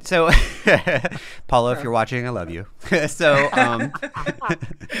 anyway. So Paulo, if you're watching, I love you. So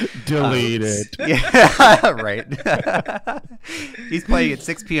Delete it. yeah, right. He's playing at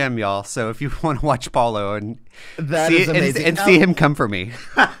 6 p.m., y'all. So if you want to watch Paulo and That see is amazing. and Now- see him come for me.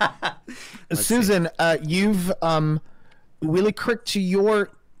 Susan, you've really quick to your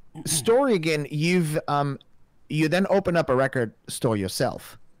story again. You've you then opened up a record store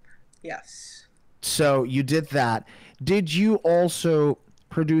yourself. Yes, So you did that. Did you also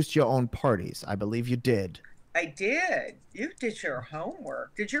produce your own parties? I believe you did. I did. You did your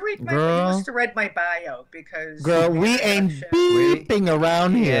homework. Did you read my? You Girl. must have read my bio because Girl, the we ain't introduction- beeping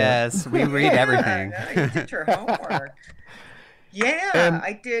around here. Yes, we read Yeah, everything. no, you did your homework. Yeah,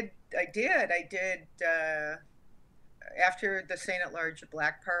 I did. I did. After the Saint at Large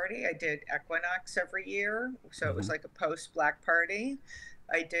Black Party, I did Equinox every year. So it was like a post Black Party.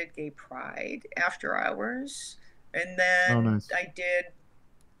 I did Gay Pride after hours. And then Oh, nice. I did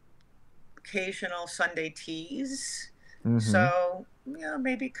occasional Sunday teas. Mhm. So,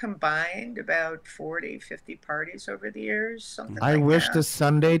 maybe combined about 40, 50 parties over the years, something I like wish that. the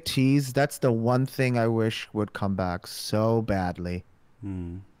Sunday teas, that's the one thing I wish would come back so badly.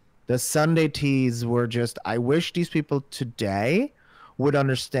 The Sunday teas were just, I wish these people today would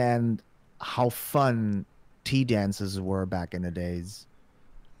understand how fun tea dances were back in the days.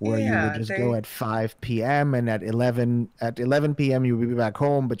 where you would Yeah, just go at 5 p.m. and at 11 p.m. you would be back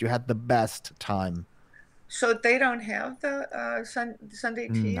home, but you had the best time. so they don't have the Sunday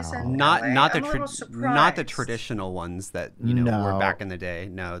teas in No. Not LA. not the I'm a little not the surprised. traditional ones that were No. back in the day.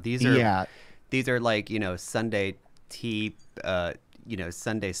 No, Yeah. these are like Sunday tea,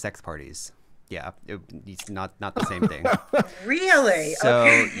 Sunday sex parties. Yeah, it's not the same thing. Really? So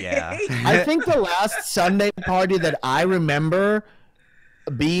Okay. yeah, I think the last Sunday party that I remember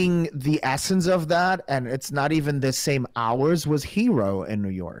being the essence of that, and it's not even the same hours, was Hero in New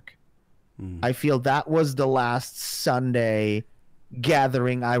York. I feel that was the last Sunday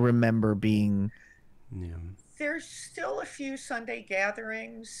gathering I remember being. yeah. There's still a few Sunday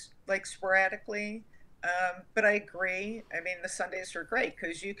gatherings, like sporadically, but I agree. I mean, the Sundays are great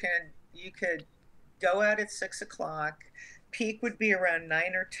because you could go out at 6 o'clock. Peak would be around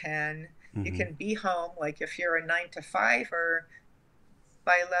 9 or 10. You can be home, like if you're a 9 to 5 or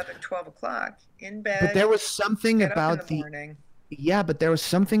by 11, 12 o'clock in bed. But there was something get up in about the morning. yeah, but there was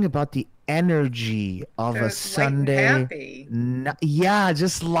something about the energy of It a was light and Sunday. happy. Yeah,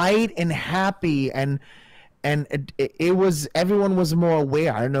 just light and happy, and it was, everyone was more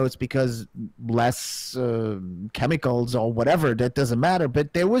aware. I don't know, it's because less chemicals or whatever, that doesn't matter,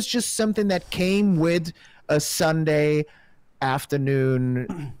 but there was just something that came with a Sunday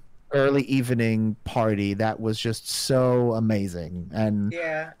afternoon early evening party that was just so amazing. And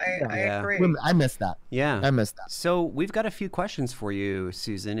Yeah, I Yeah. agree. I miss that. Yeah. I miss that. So we've got a few questions for you,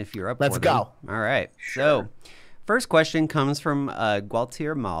 Susan, if you're up Let's for them. go. All right. Sure. So first question comes from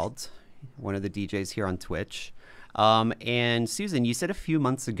Gualtier Mald, one of the DJs here on Twitch. And Susan, you said a few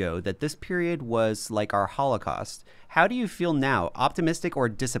months ago that this period was like our Holocaust. How do you feel now, optimistic or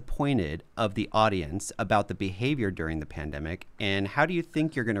disappointed of the audience about the behavior during the pandemic? And how do you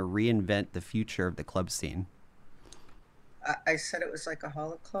think you're going to reinvent the future of the club scene? I said it was like a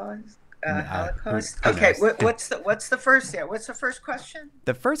Holocaust. Holocaust. Okay, what's the first? Yeah, what's the first question?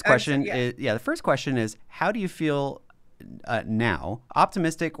 The first question yeah. the first question is, how do you feel now,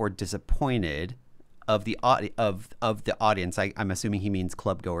 optimistic or disappointed of the audience? I'm assuming he means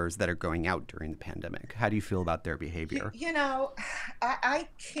club goers that are going out during the pandemic. How do you feel about their behavior? I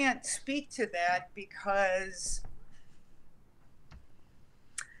can't speak to that because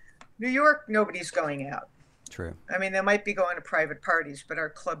New York, nobody's going out. True. I mean, they might be going to private parties, but our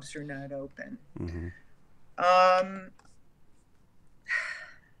clubs are not open. Mm-hmm.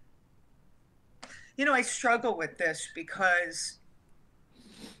 I struggle with this because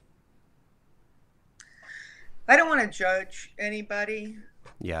I don't want to judge anybody.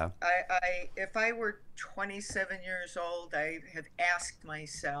 Yeah. If I were 27 years old, I have asked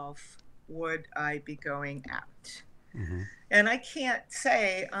myself, would I be going out? Mm-hmm. And I can't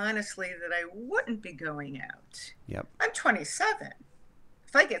say honestly that I wouldn't be going out. Yep. I'm 27.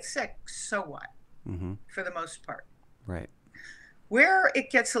 If I get sick, so what? Mm-hmm. For the most part. Right. Where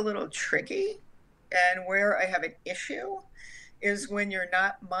it gets a little tricky and where I have an issue is when you're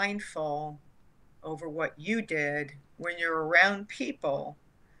not mindful over what you did when you're around people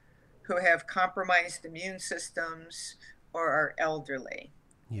who have compromised immune systems or are elderly.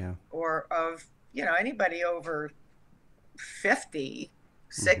 Yeah. Or of, anybody over 50,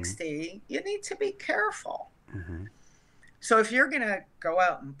 60, you need to be careful. Mm-hmm. So if you're going to go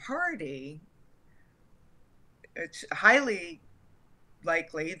out and party, it's highly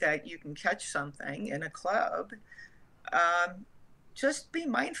likely that you can catch something in a club. Just be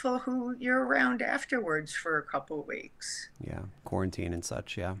mindful who you're around afterwards for a couple of weeks. Yeah. Quarantine and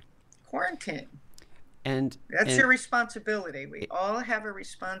such. Yeah. Quarantine. And that's your responsibility. We all have a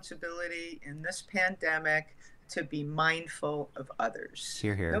responsibility in this pandemic to be mindful of others.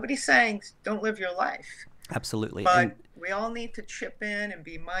 Hear, hear. Nobody's saying don't live your life. Absolutely. But we all need to chip in and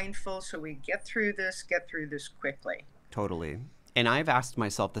be mindful so we get through this quickly. Totally. And I've asked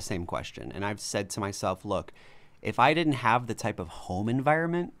myself the same question. And I've said to myself, look, if I didn't have the type of home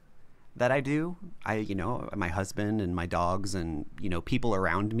environment that I do, my husband and my dogs and, people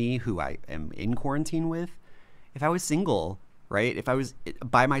around me who I am in quarantine with, if I was single, right? If I was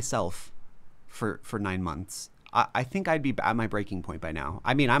by myself for 9 months, I think I'd be at my breaking point by now.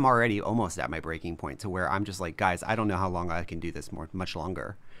 I mean, I'm already almost at my breaking point to where I'm just like, guys, I don't know how long I can do this much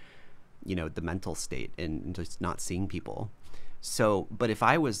longer. The mental state and just not seeing people. So, but if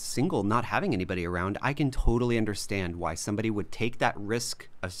I was single, not having anybody around, I can totally understand why somebody would take that risk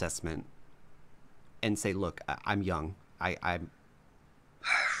assessment and say, look, I'm young. I'm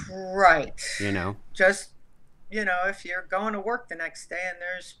right. Just, if you're going to work the next day and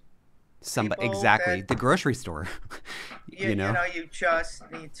there's exactly the grocery store, you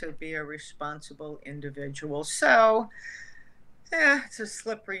just need to be a responsible individual. So it's a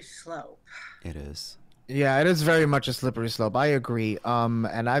slippery slope. It is. Yeah, it is very much a slippery slope. I agree.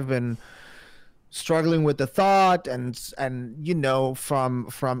 And I've been struggling with the thought, and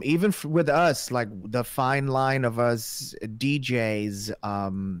from even with us, like the fine line of us DJs.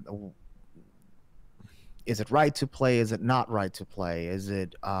 Is it right to play? Is it not right to play? Is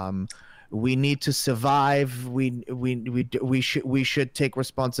it we need to survive? We should take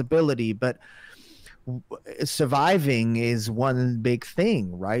responsibility, but surviving is one big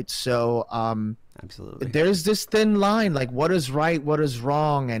thing, right? So Absolutely. there's this thin line, like what is right, what is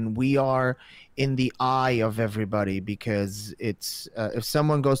wrong, and we are in the eye of everybody, because it's if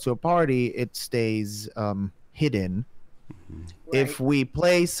someone goes to a party, it stays hidden. Mm-hmm. Right. If we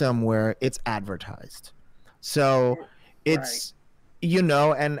play somewhere, it's advertised. So it's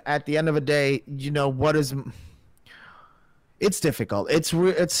and at the end of the day, what is it's difficult.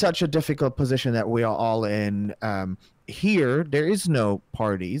 It's such a difficult position that we are all in. Here, there is no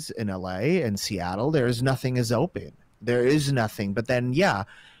parties in LA and Seattle. There is nothing is open. There is nothing. But then, yeah,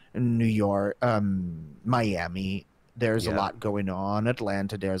 in New York, Miami, there's a lot going on.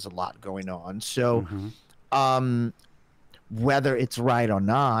 Atlanta, there's a lot going on. So, whether it's right or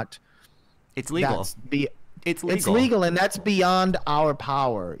not, it's legal. It's legal, and that's beyond our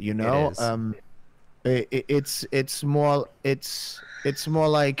power. It is. It's more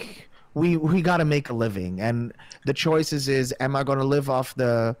like we got to make a living, and the choices is, am I going to live off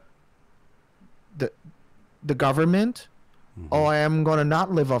the government, or I am going to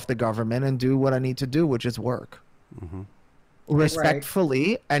not live off the government and do what I need to do, which is work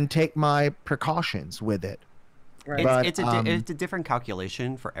respectfully and take my precautions with it. Right. But, it's a different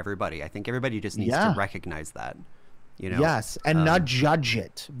calculation for everybody. I think everybody just needs to recognize that. Yes, and not judge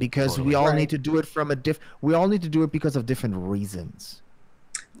it, because we all need to do it from we all need to do it because of different reasons.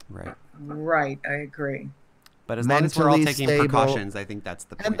 Right, I agree. But as long as we're all taking precautions, I think that's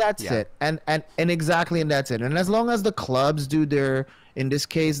the point. And that's it. And exactly, and that's it. And as long as the clubs do their, in this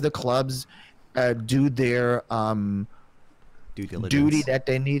case, the clubs do their due diligence, duty that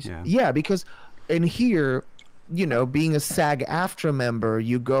they need. Yeah, because in here, being a SAG-AFTRA member,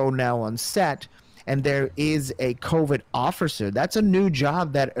 you go now on set, and there is a COVID officer. That's a new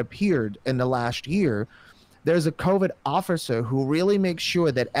job that appeared in the last year. There's a COVID officer who really makes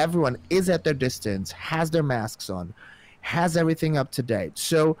sure that everyone is at their distance, has their masks on, has everything up to date.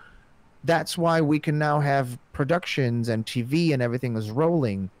 So that's why we can now have productions and TV and everything is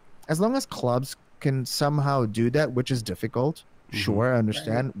rolling. As long as clubs can somehow do that, which is difficult. Sure, I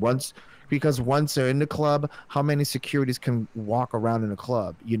understand. Because once they're in the club, how many securities can walk around in a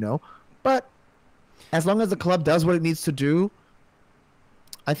club, But as long as the club does what it needs to do,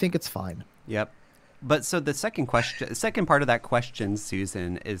 I think it's fine. Yep. But so the second part of that question,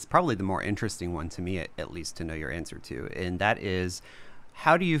 Susan, is probably the more interesting one to me, at least, to know your answer to. And that is,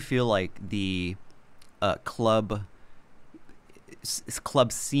 how do you feel like the club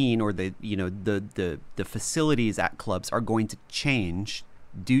scene, or the facilities at clubs are going to change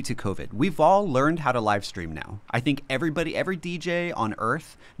due to COVID? We've all learned how to live stream now. I think every DJ on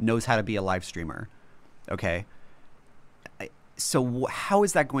earth knows how to be a live streamer. Okay. So how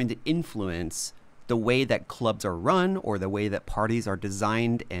is that going to influence the way that clubs are run, or the way that parties are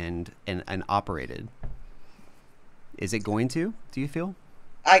designed and operated? Is it going to, do you feel?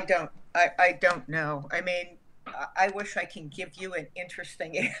 I don't know. I mean, I wish I can give you an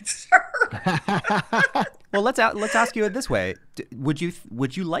interesting answer. Well, let's ask you it this way: would you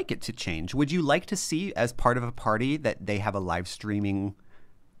like it to change? Would you like to see, as part of a party, that they have a live stream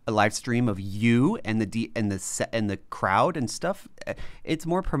of you and the crowd and stuff? It's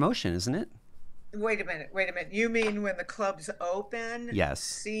more promotion, isn't it? Wait a minute. You mean when the club's open? Yes.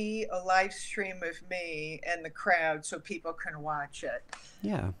 See a live stream of me and the crowd so people can watch it.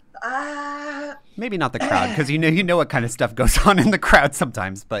 Yeah. Maybe not the crowd, because you know what kind of stuff goes on in the crowd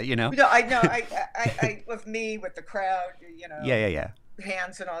sometimes, but No, I know. I of me with the crowd, Yeah.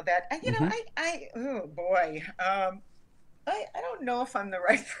 Hands and all that. Oh boy. I don't know if I'm the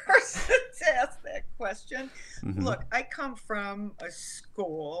right person to ask that question. Look, I come from a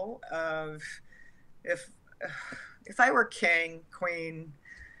school of, if I were king, queen,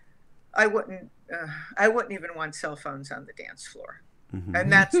 I wouldn't even want cell phones on the dance floor.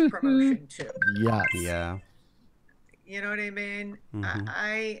 And that's promotion too. Yes. Yeah. You know what I mean?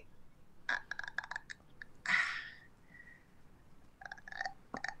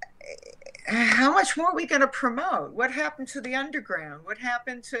 How much more are we going to promote? What happened to the underground? What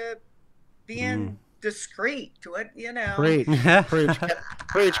happened to being discreet. What, you know? Preach, preach,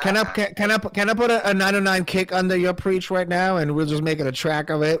 preach. Can I put a 909 kick under your preach right now, and we'll just make it a track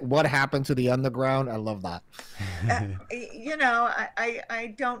of it? What happened to the underground? I love that. You know,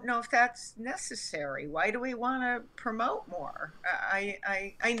 I don't know if that's necessary. Why do we want to promote more?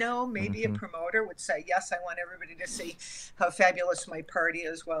 I know maybe a promoter would say, yes, I want everybody to see how fabulous my party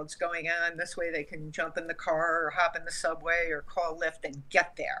is while it's going on. This way they can jump in the car or hop in the subway or call Lyft and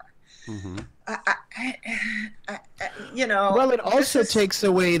get there. You know, well, it also takes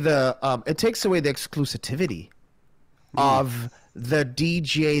away the exclusivity of the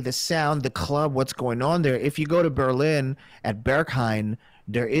DJ, the sound, the club, what's going on there. If you go to Berlin at Berghain,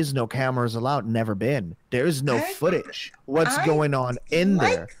 there is no cameras allowed. Never been. There is no footage. What's going on in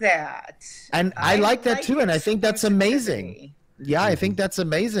there? Like that, and I like that too, and I think that's amazing. Yeah, I think that's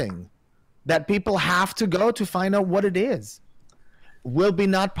amazing. That people have to go to find out what it is. Will be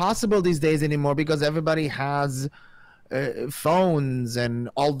not possible these days anymore because everybody has phones, and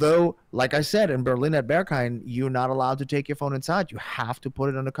although, like I said, in Berlin at Berghain, you're not allowed to take your phone inside. You have to put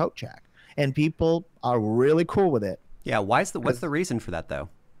it on a coat check, and people are really cool with it. Yeah, what's the reason for that though?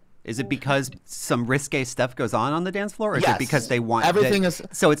 Is it because some risque stuff goes on the dance floor, or is it because they want everything is?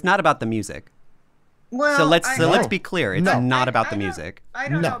 So it's not about the music. Well, so let's be clear. It's not about the music. I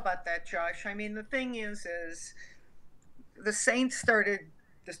don't know about that, Josh. I mean, the thing is the Saints started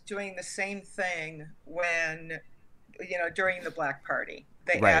doing the same thing when, you know, during the Black Party.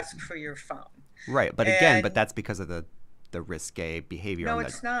 They asked for your phone. Right, but again, that's because of the risque behavior. No,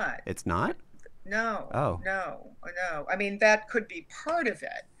 it's not. It's not? No. Oh. No. I mean, that could be part of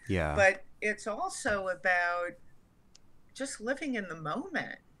it. Yeah. But it's also about just living in the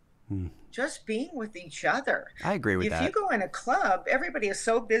moment. Just being with each other. I agree with that. If you go in a club, everybody is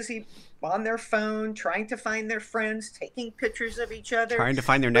so busy on their phone, trying to find their friends, taking pictures of each other. Trying to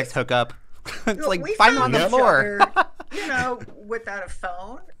find their next hookup. It's like, we find them on the floor. Other, you know, without a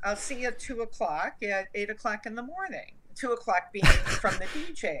phone. I'll see you at 2 o'clock, at 8 o'clock in the morning. 2 o'clock being from the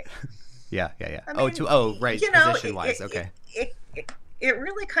DJ. Yeah. I mean, right, you know, position-wise, okay. It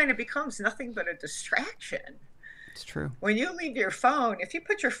really kind of becomes nothing but a distraction. It's true. When you leave your phone, if you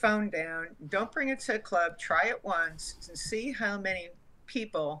put your phone down, don't bring it to a club, try it once and see how many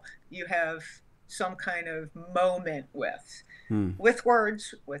people you have some kind of moment with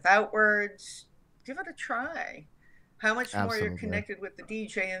words, without words. Give it a try. How much more you're connected with the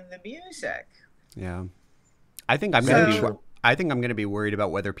DJ and the music. Yeah. I think I'm going to be worried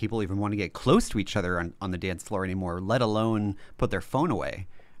about whether people even want to get close to each other on the dance floor anymore, let alone put their phone away.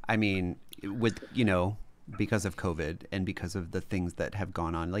 I mean, because of COVID and because of the things that have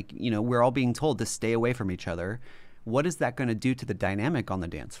gone on, like, you know, we're all being told to stay away from each other. What is that going to do to the dynamic on the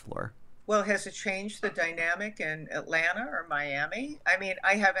dance floor? Well, has it changed the dynamic in Atlanta or Miami? I mean,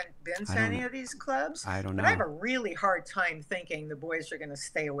 I haven't been to any of these clubs. I don't know. But I have a really hard time thinking the boys are going to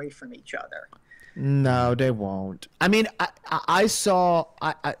stay away from each other. No, they won't. I mean, I saw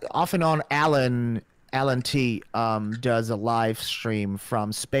off and on Alan T does a live stream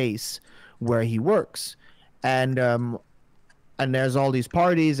from space where he works. And there's all these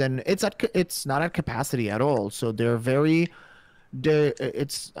parties, and it's not at capacity at all. So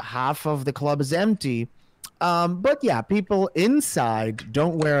it's half of the club is empty. But yeah, people inside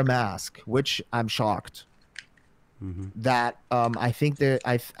don't wear a mask, which I'm shocked. That I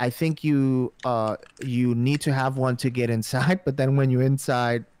think you need to have one to get inside, but then when you're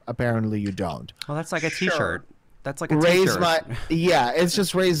inside, apparently you don't. Well, that's like a T-shirt. That's like a T-shirt. It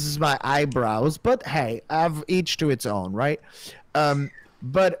just raises my eyebrows. But hey, I've each to its own, right?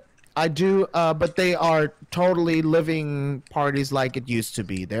 But I do. But they are totally living parties like it used to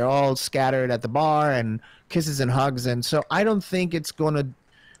be. They're all scattered at the bar and kisses and hugs, and so I don't think it's gonna.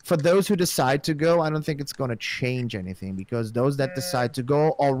 For those who decide to go, I don't think it's gonna change anything because those that decide to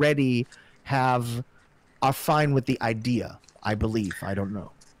go already are fine with the idea. I believe. I don't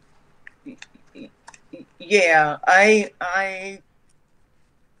know. Yeah, I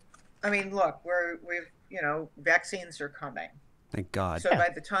mean, look, we've vaccines are coming. Thank God. So by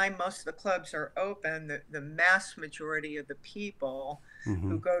the time most of the clubs are open, the mass majority of the people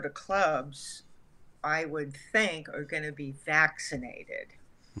who go to clubs, I would think, are going to be vaccinated.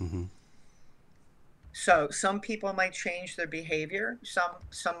 So some people might change their behavior, some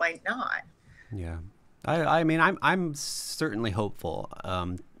might not. Yeah, I mean, I'm certainly hopeful.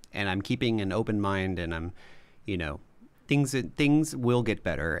 And I'm keeping an open mind, and I'm, things will get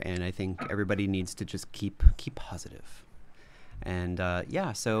better, and I think everybody needs to just keep positive. And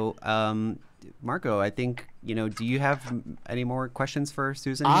so Marco, I think do you have any more questions for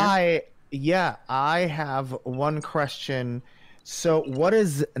Susan here? I have one question So what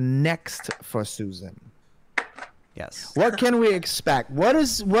is next for Susan? Yes. What can we expect? What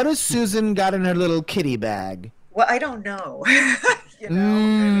is Susan got in her little kitty bag? Well, I don't know. You know, I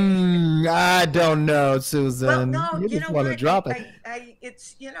mean, I don't know, well, Susan. no, You you just know want to what? drop it.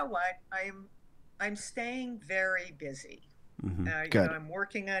 It's, you know what? I'm staying very busy. You know, Good. I'm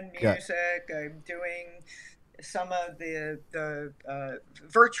working on Good. music. I'm doing some of the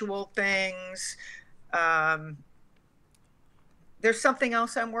virtual things. Um, there's something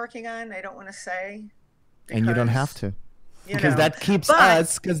else I'm working on. I don't want to say And you don't have because, to. you Because know, that keeps but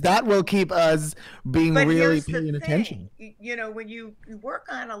us, because that will keep us being but really here's the paying thing. attention. You know, when you work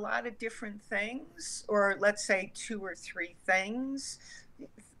on a lot of different things, or let's say two or three things,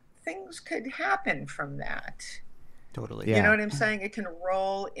 things could happen from that. Totally. You know Yeah. what I'm saying? It can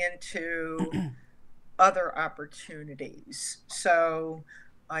roll into other opportunities. So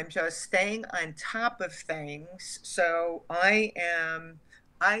I'm just staying on top of things. So I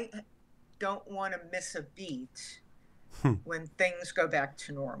don't want to miss a beat when things go back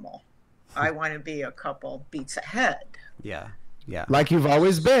to normal. I want to be a couple beats ahead. Yeah. Yeah. Like you've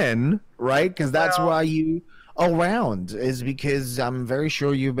always been, right? Because that's Well, why you around, is because I'm very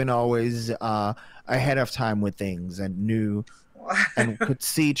sure you've been always ahead of time with things and knew and could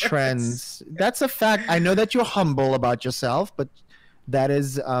see it's, trends. That's a fact. I know that you're humble about yourself, but that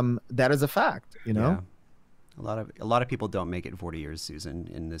is a fact, you Yeah. know? A lot of people don't make it 40 years, Susan,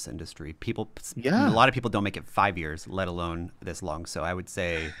 in this industry. A Yeah. lot of people don't make it 5 years, let alone this long. So I would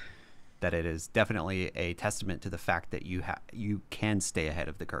say that it is definitely a testament to the fact that you can stay ahead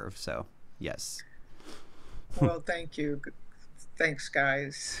of the curve. So yes. well, thank you. Thanks,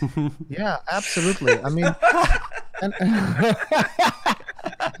 guys. Yeah, absolutely. I mean, and,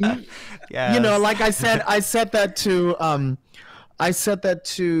 you know, Yes. like I said that to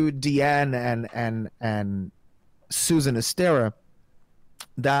Deanne and Susan Estera,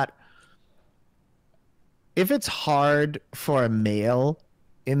 that if it's hard for a male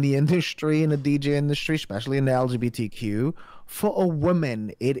in the industry, in the DJ industry, especially in the LGBTQ, for a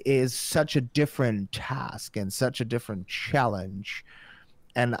woman, it is such a different task and such a different challenge.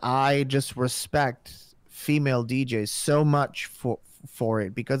 And I just respect female DJs so much for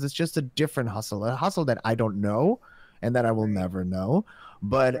it, because it's just a different hustle, a hustle that I don't know and that I will Right, never know.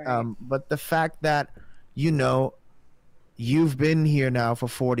 right. But the fact that, you know, you've been here now for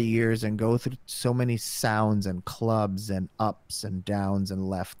 40 years and go through so many sounds and clubs and ups and downs and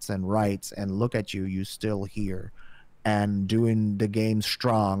lefts and rights, and look at you still here and doing the game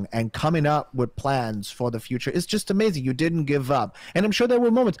strong and coming up with plans for the future. It's just amazing. You didn't give up. And I'm sure there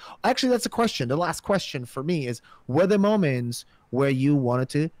were moments. Actually, that's a question. The last question for me is, were there moments where you wanted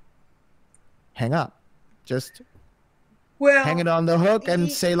to hang up? Just hang it Well, on the hook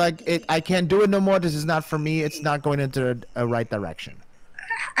and say, like, I can't do it no more. This is not for me. It's not going into a right direction.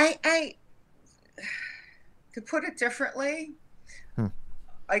 I to put it differently, Hmm.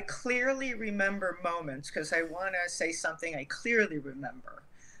 I clearly remember moments, because I want to say something I clearly remember.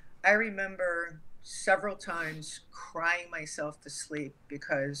 I remember several times crying myself to sleep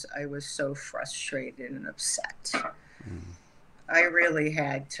because I was so frustrated and upset. I really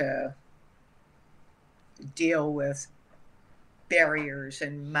had to deal with barriers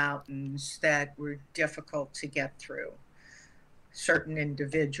and mountains that were difficult to get through, certain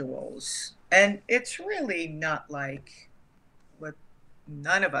individuals. And it's really not like what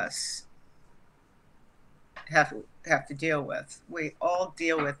none of us have to deal with. We all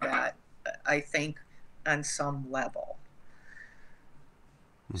deal with that, I think, on some level.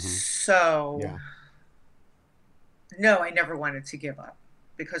 So Yeah. no, I never wanted to give up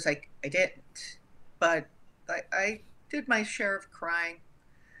because I didn't. But I did my share of crying,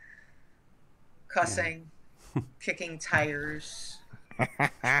 cussing, kicking tires.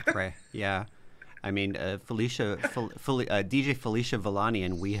 Right. Yeah. I mean, DJ Felicia Villani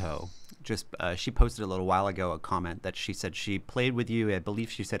in WeHo just she posted a little while ago a comment that she said she played with you. I believe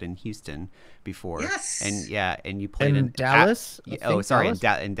she said in Houston before. Yes. And yeah, and you played In Dallas? Sorry,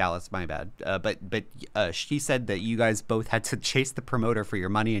 Dallas? in Dallas. My bad. But she said that you guys both had to chase the promoter for your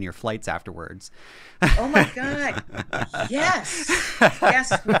money and your flights afterwards. Oh my God. Yes.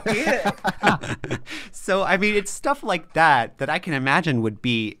 Yes, we did. So I mean, it's stuff like that I can imagine would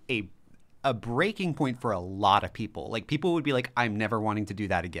be a breaking point for a lot of people. Like, people would be like, I'm never wanting to do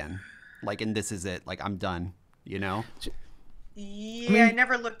that again. Like, and this is it. Like, I'm done, you know? Yeah, I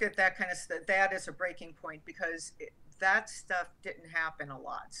never looked at that kind of stuff. That is a breaking point, because that stuff didn't happen a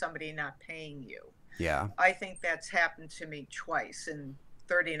lot. Somebody not paying you. Yeah. I think that's happened to me twice in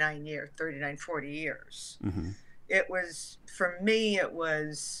 40 years. Mm-hmm. It was, for me, it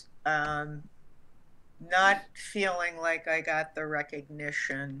was not feeling like I got the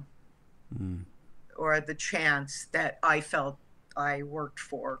recognition or the chance that I felt I worked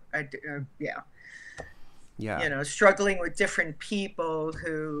for. Yeah. Yeah. You know, struggling with different people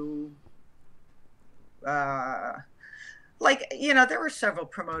who, like, you know, there were several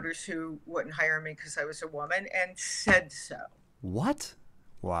promoters who wouldn't hire me because I was a woman and said so. What?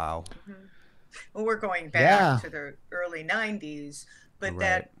 Wow. Well, we're going Yeah. back to the early 90s, but Right.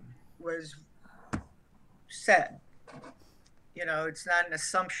 that was said. You know, it's not an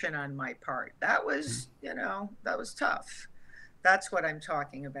assumption on my part. That was, you know, that was tough. That's what I'm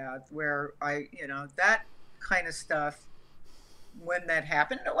talking about, where you know, that kind of stuff, when that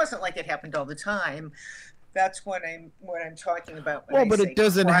happened, it wasn't like it happened all the time. That's what I'm talking about when Well, I but say it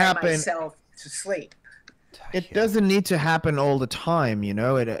doesn't cry happen. myself to sleep. It doesn't need to happen all the time, you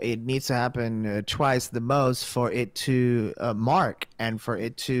know. It needs to happen twice the most for it to mark and for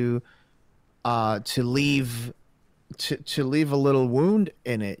it to leave to leave a little wound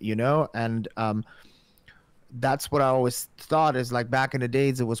in it, you know. And that's what I always thought is, like, back in the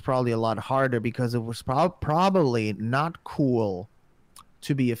days, it was probably a lot harder because it was probably not cool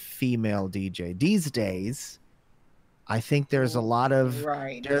to be a female DJ. These days, I think there's a lot of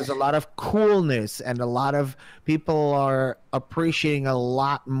Right. there's a lot of coolness, and a lot of people are appreciating a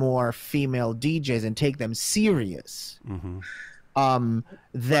lot more female DJs and take them serious.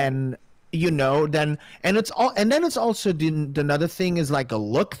 Then, you know, then and it's all, and then it's also another thing is like a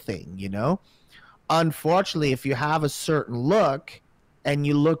look thing, you know. Unfortunately, if you have a certain look and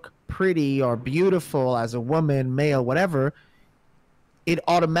you look pretty or beautiful as a woman, male, whatever, it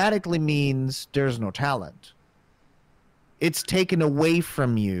automatically means there's no talent. It's taken away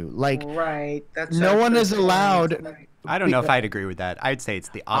from you. Like, Right. That's no one is point. allowed. Right. I don't know if I'd agree with that. I'd say it's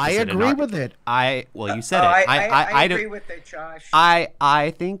the I opposite. agree with it. Well, you said Oh, it. I don't- agree with it, Josh.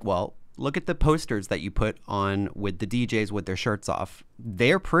 I think, well, look at the posters that you put on with the DJs with their shirts off.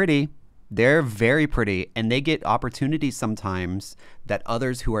 They're pretty. They're very pretty, and they get opportunities sometimes that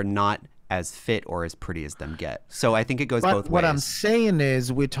others who are not as fit or as pretty as them get. So I think it goes both ways. What I'm saying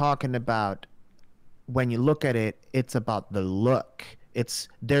is, we're talking about, when you look at it, it's about the look. It's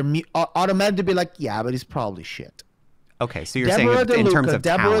they're automatically be like, yeah, but he's probably shit. Okay, so you're saying in terms of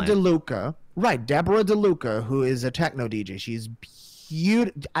Deborah talent. DeLuca, right? Deborah DeLuca, who is a techno DJ, she's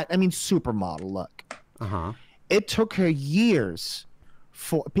beautiful. I mean, supermodel look. It took her years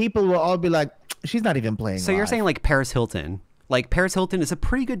for people will all be like, she's not even playing. So you're live. saying like Paris Hilton. Like Paris Hilton is a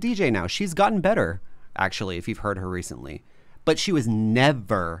pretty good DJ now. She's gotten better, actually, if you've heard her recently. But she was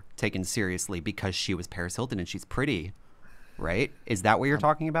never taken seriously because she was Paris Hilton and she's pretty, right? Is that what you're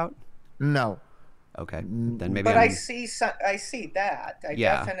talking about? No. Okay, then maybe. But I see that. I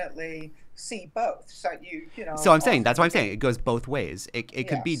Yeah. definitely see both. So you know. So I'm saying that's why I'm saying it goes both ways. It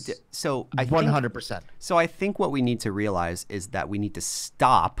could be Yes. so. I think 100%. So I think what we need to realize is that we need to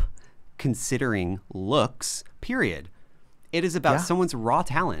stop considering looks. Period. It is about someone's raw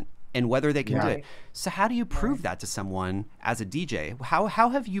talent and whether they can do it. So how do you prove that to someone as a DJ? How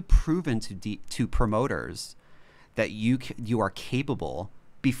have you proven to promoters that you are capable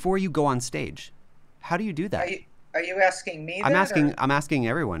before you go on stage? How do you do that? Are you asking me? I'm that, I'm asking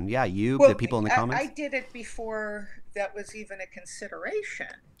everyone. Yeah, you, well, the people in the comments. I did it before that was even a consideration.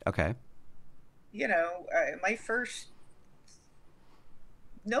 Okay. You know, my first.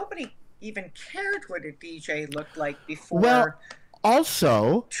 Nobody even cared what a DJ looked like before. Well,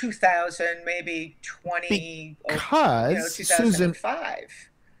 also 2000, maybe 20, because 2005.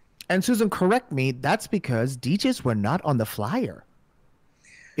 Susan, correct me, that's because DJs were not on the flyer.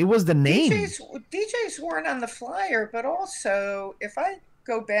 It was the name. DJs weren't on the flyer, but also if I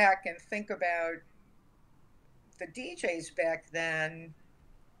go back and think about the DJs back then,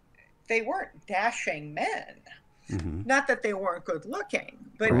 they weren't dashing men. Mm-hmm. Not that they weren't good looking,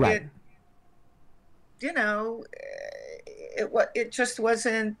 but Right. it just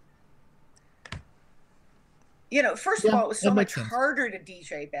wasn't. You know, first of Yeah, all, it was so that much makes sense. harder to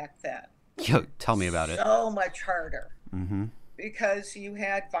DJ back then. Yo, tell me about it. So much harder. Mm-hmm. Because you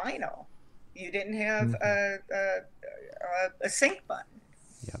had vinyl, you didn't have a sync button.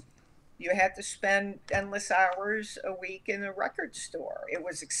 Yep. You had to spend endless hours a week in a record store. It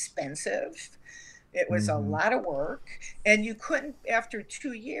was expensive. It was a lot of work, and you couldn't, after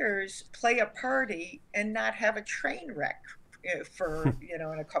 2 years, play a party and not have a train wreck for in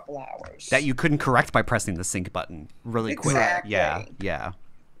a couple hours. That you couldn't correct by pressing the sync button really quick. Exactly. Yeah.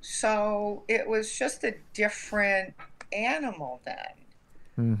 So it was just a different animal then.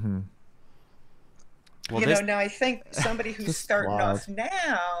 Mm-hmm. Well, Now I think somebody who's Just starting wild. off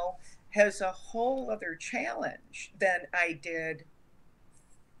now has a whole other challenge than I did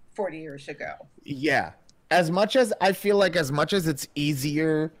 40 years ago. Yeah. As much as I feel like, as much as it's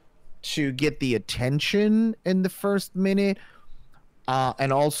easier to get the attention in the first minute,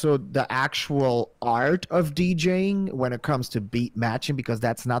 and also the actual art of DJing when it comes to beat matching, because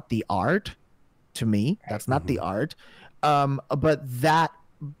that's not the art to me. That's not the art. But that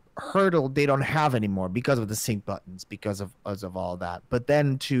hurdle they don't have anymore because of the sync buttons, because of all that. But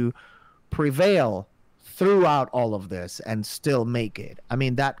then to prevail throughout all of this and still make it, I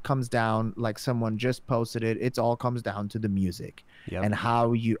mean, that comes down, like someone just posted it, it all comes down to the music and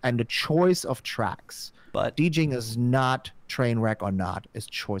how you, and the choice of tracks. But DJing is not train wreck or not, it's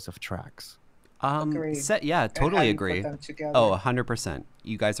choice of tracks. Yeah, totally agree. Oh, 100%.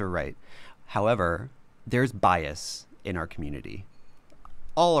 You guys are right. However, there's bias in our community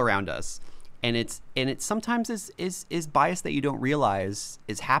all around us, and it's sometimes is bias that you don't realize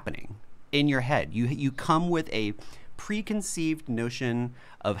is happening in your head. You come with a preconceived notion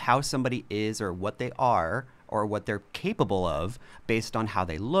of how somebody is or what they are or what they're capable of based on how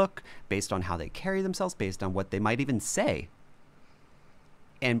they look, based on how they carry themselves, based on what they might even say.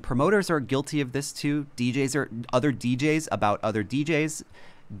 And promoters are guilty of this too. DJs are other DJs about other DJs,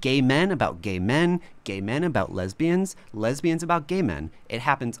 gay men about gay men about lesbians, lesbians about gay men. It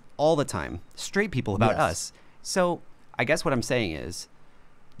happens all the time. Straight people about us. So I guess what I'm saying is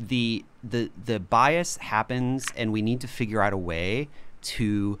the bias happens, and we need to figure out a way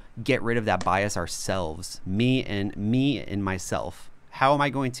to get rid of that bias ourselves, me and myself. How am I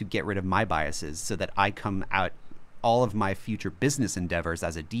going to get rid of my biases so that I come out all of my future business endeavors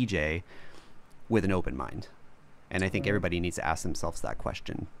as a DJ with an open mind? And I think everybody needs to ask themselves that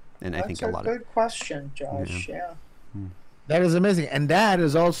question. And I think a lot of good question, Josh. Yeah. That is amazing. And that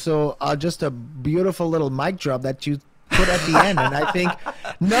is also just a beautiful little mic drop that you put at the end. And I think,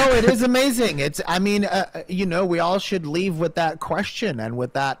 no, it is amazing. It's, I mean, you know, we all should leave with that question and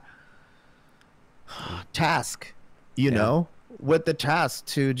with that task, you know, with the task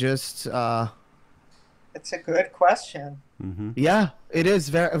to just... It's a good question. Yeah, it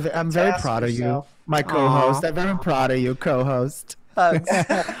is. I'm very proud of you, my co-host. I'm very proud of you, co-host. Hugs.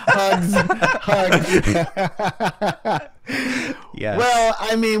 Hugs. Yes. Well,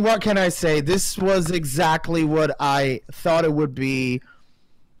 I mean, what can I say? This was exactly what I thought it would be.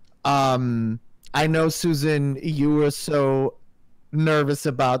 I know, Susan, you were so nervous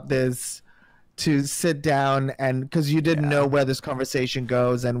about this, to sit down, and because you didn't know where this conversation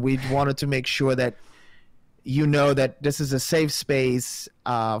goes, and we wanted to make sure that you know that this is a safe space,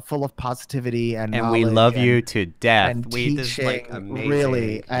 full of positivity and we love you to death. And we teaching, like amazing.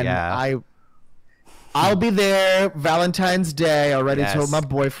 Really. And I'll be there Valentine's Day. I already told my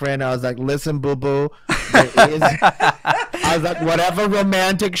boyfriend. I was like, listen, boo-boo. I was like, whatever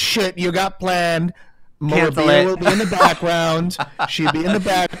romantic shit you got planned, Morabito will be in the background. She'll be in the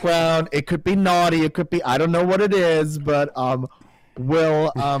background. It could be naughty. It could be, I don't know what it is, but I'll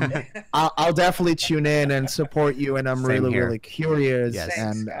definitely tune in and support you, and I'm really curious. Yes.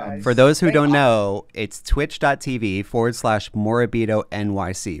 And for those who don't know, it's twitch.tv/Morabito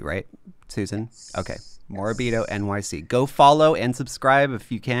NYC, right, Susan? Okay, Morabito NYC. Go follow and subscribe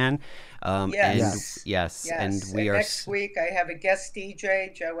if you can. And we are next week. I have a guest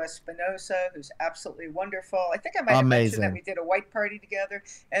DJ, Joe Espinosa, who's absolutely wonderful. I think I might have mentioned that we did a white party together,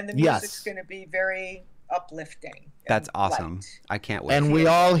 and the music's going to be very uplifting. That's awesome. Light. I can't wait. And we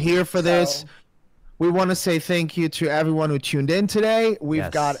all here for this. We want to say thank you to everyone who tuned in today. We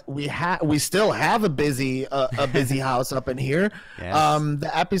still have a busy house up in here.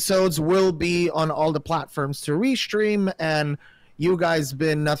 The episodes will be on all the platforms to restream, and you guys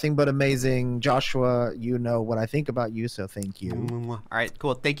been nothing but amazing. Joshua, you know what I think about you, so thank you. All right,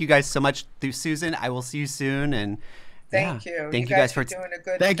 cool. Thank you guys so much. Through Susan, I will see you soon, and thank you. Thank you guys for doing a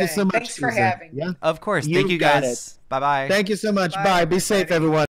good Thank thing. you so much. Thanks for having me. Of course. Thank you guys. Bye-bye. Thank you so much. Bye. Be safe, everyone.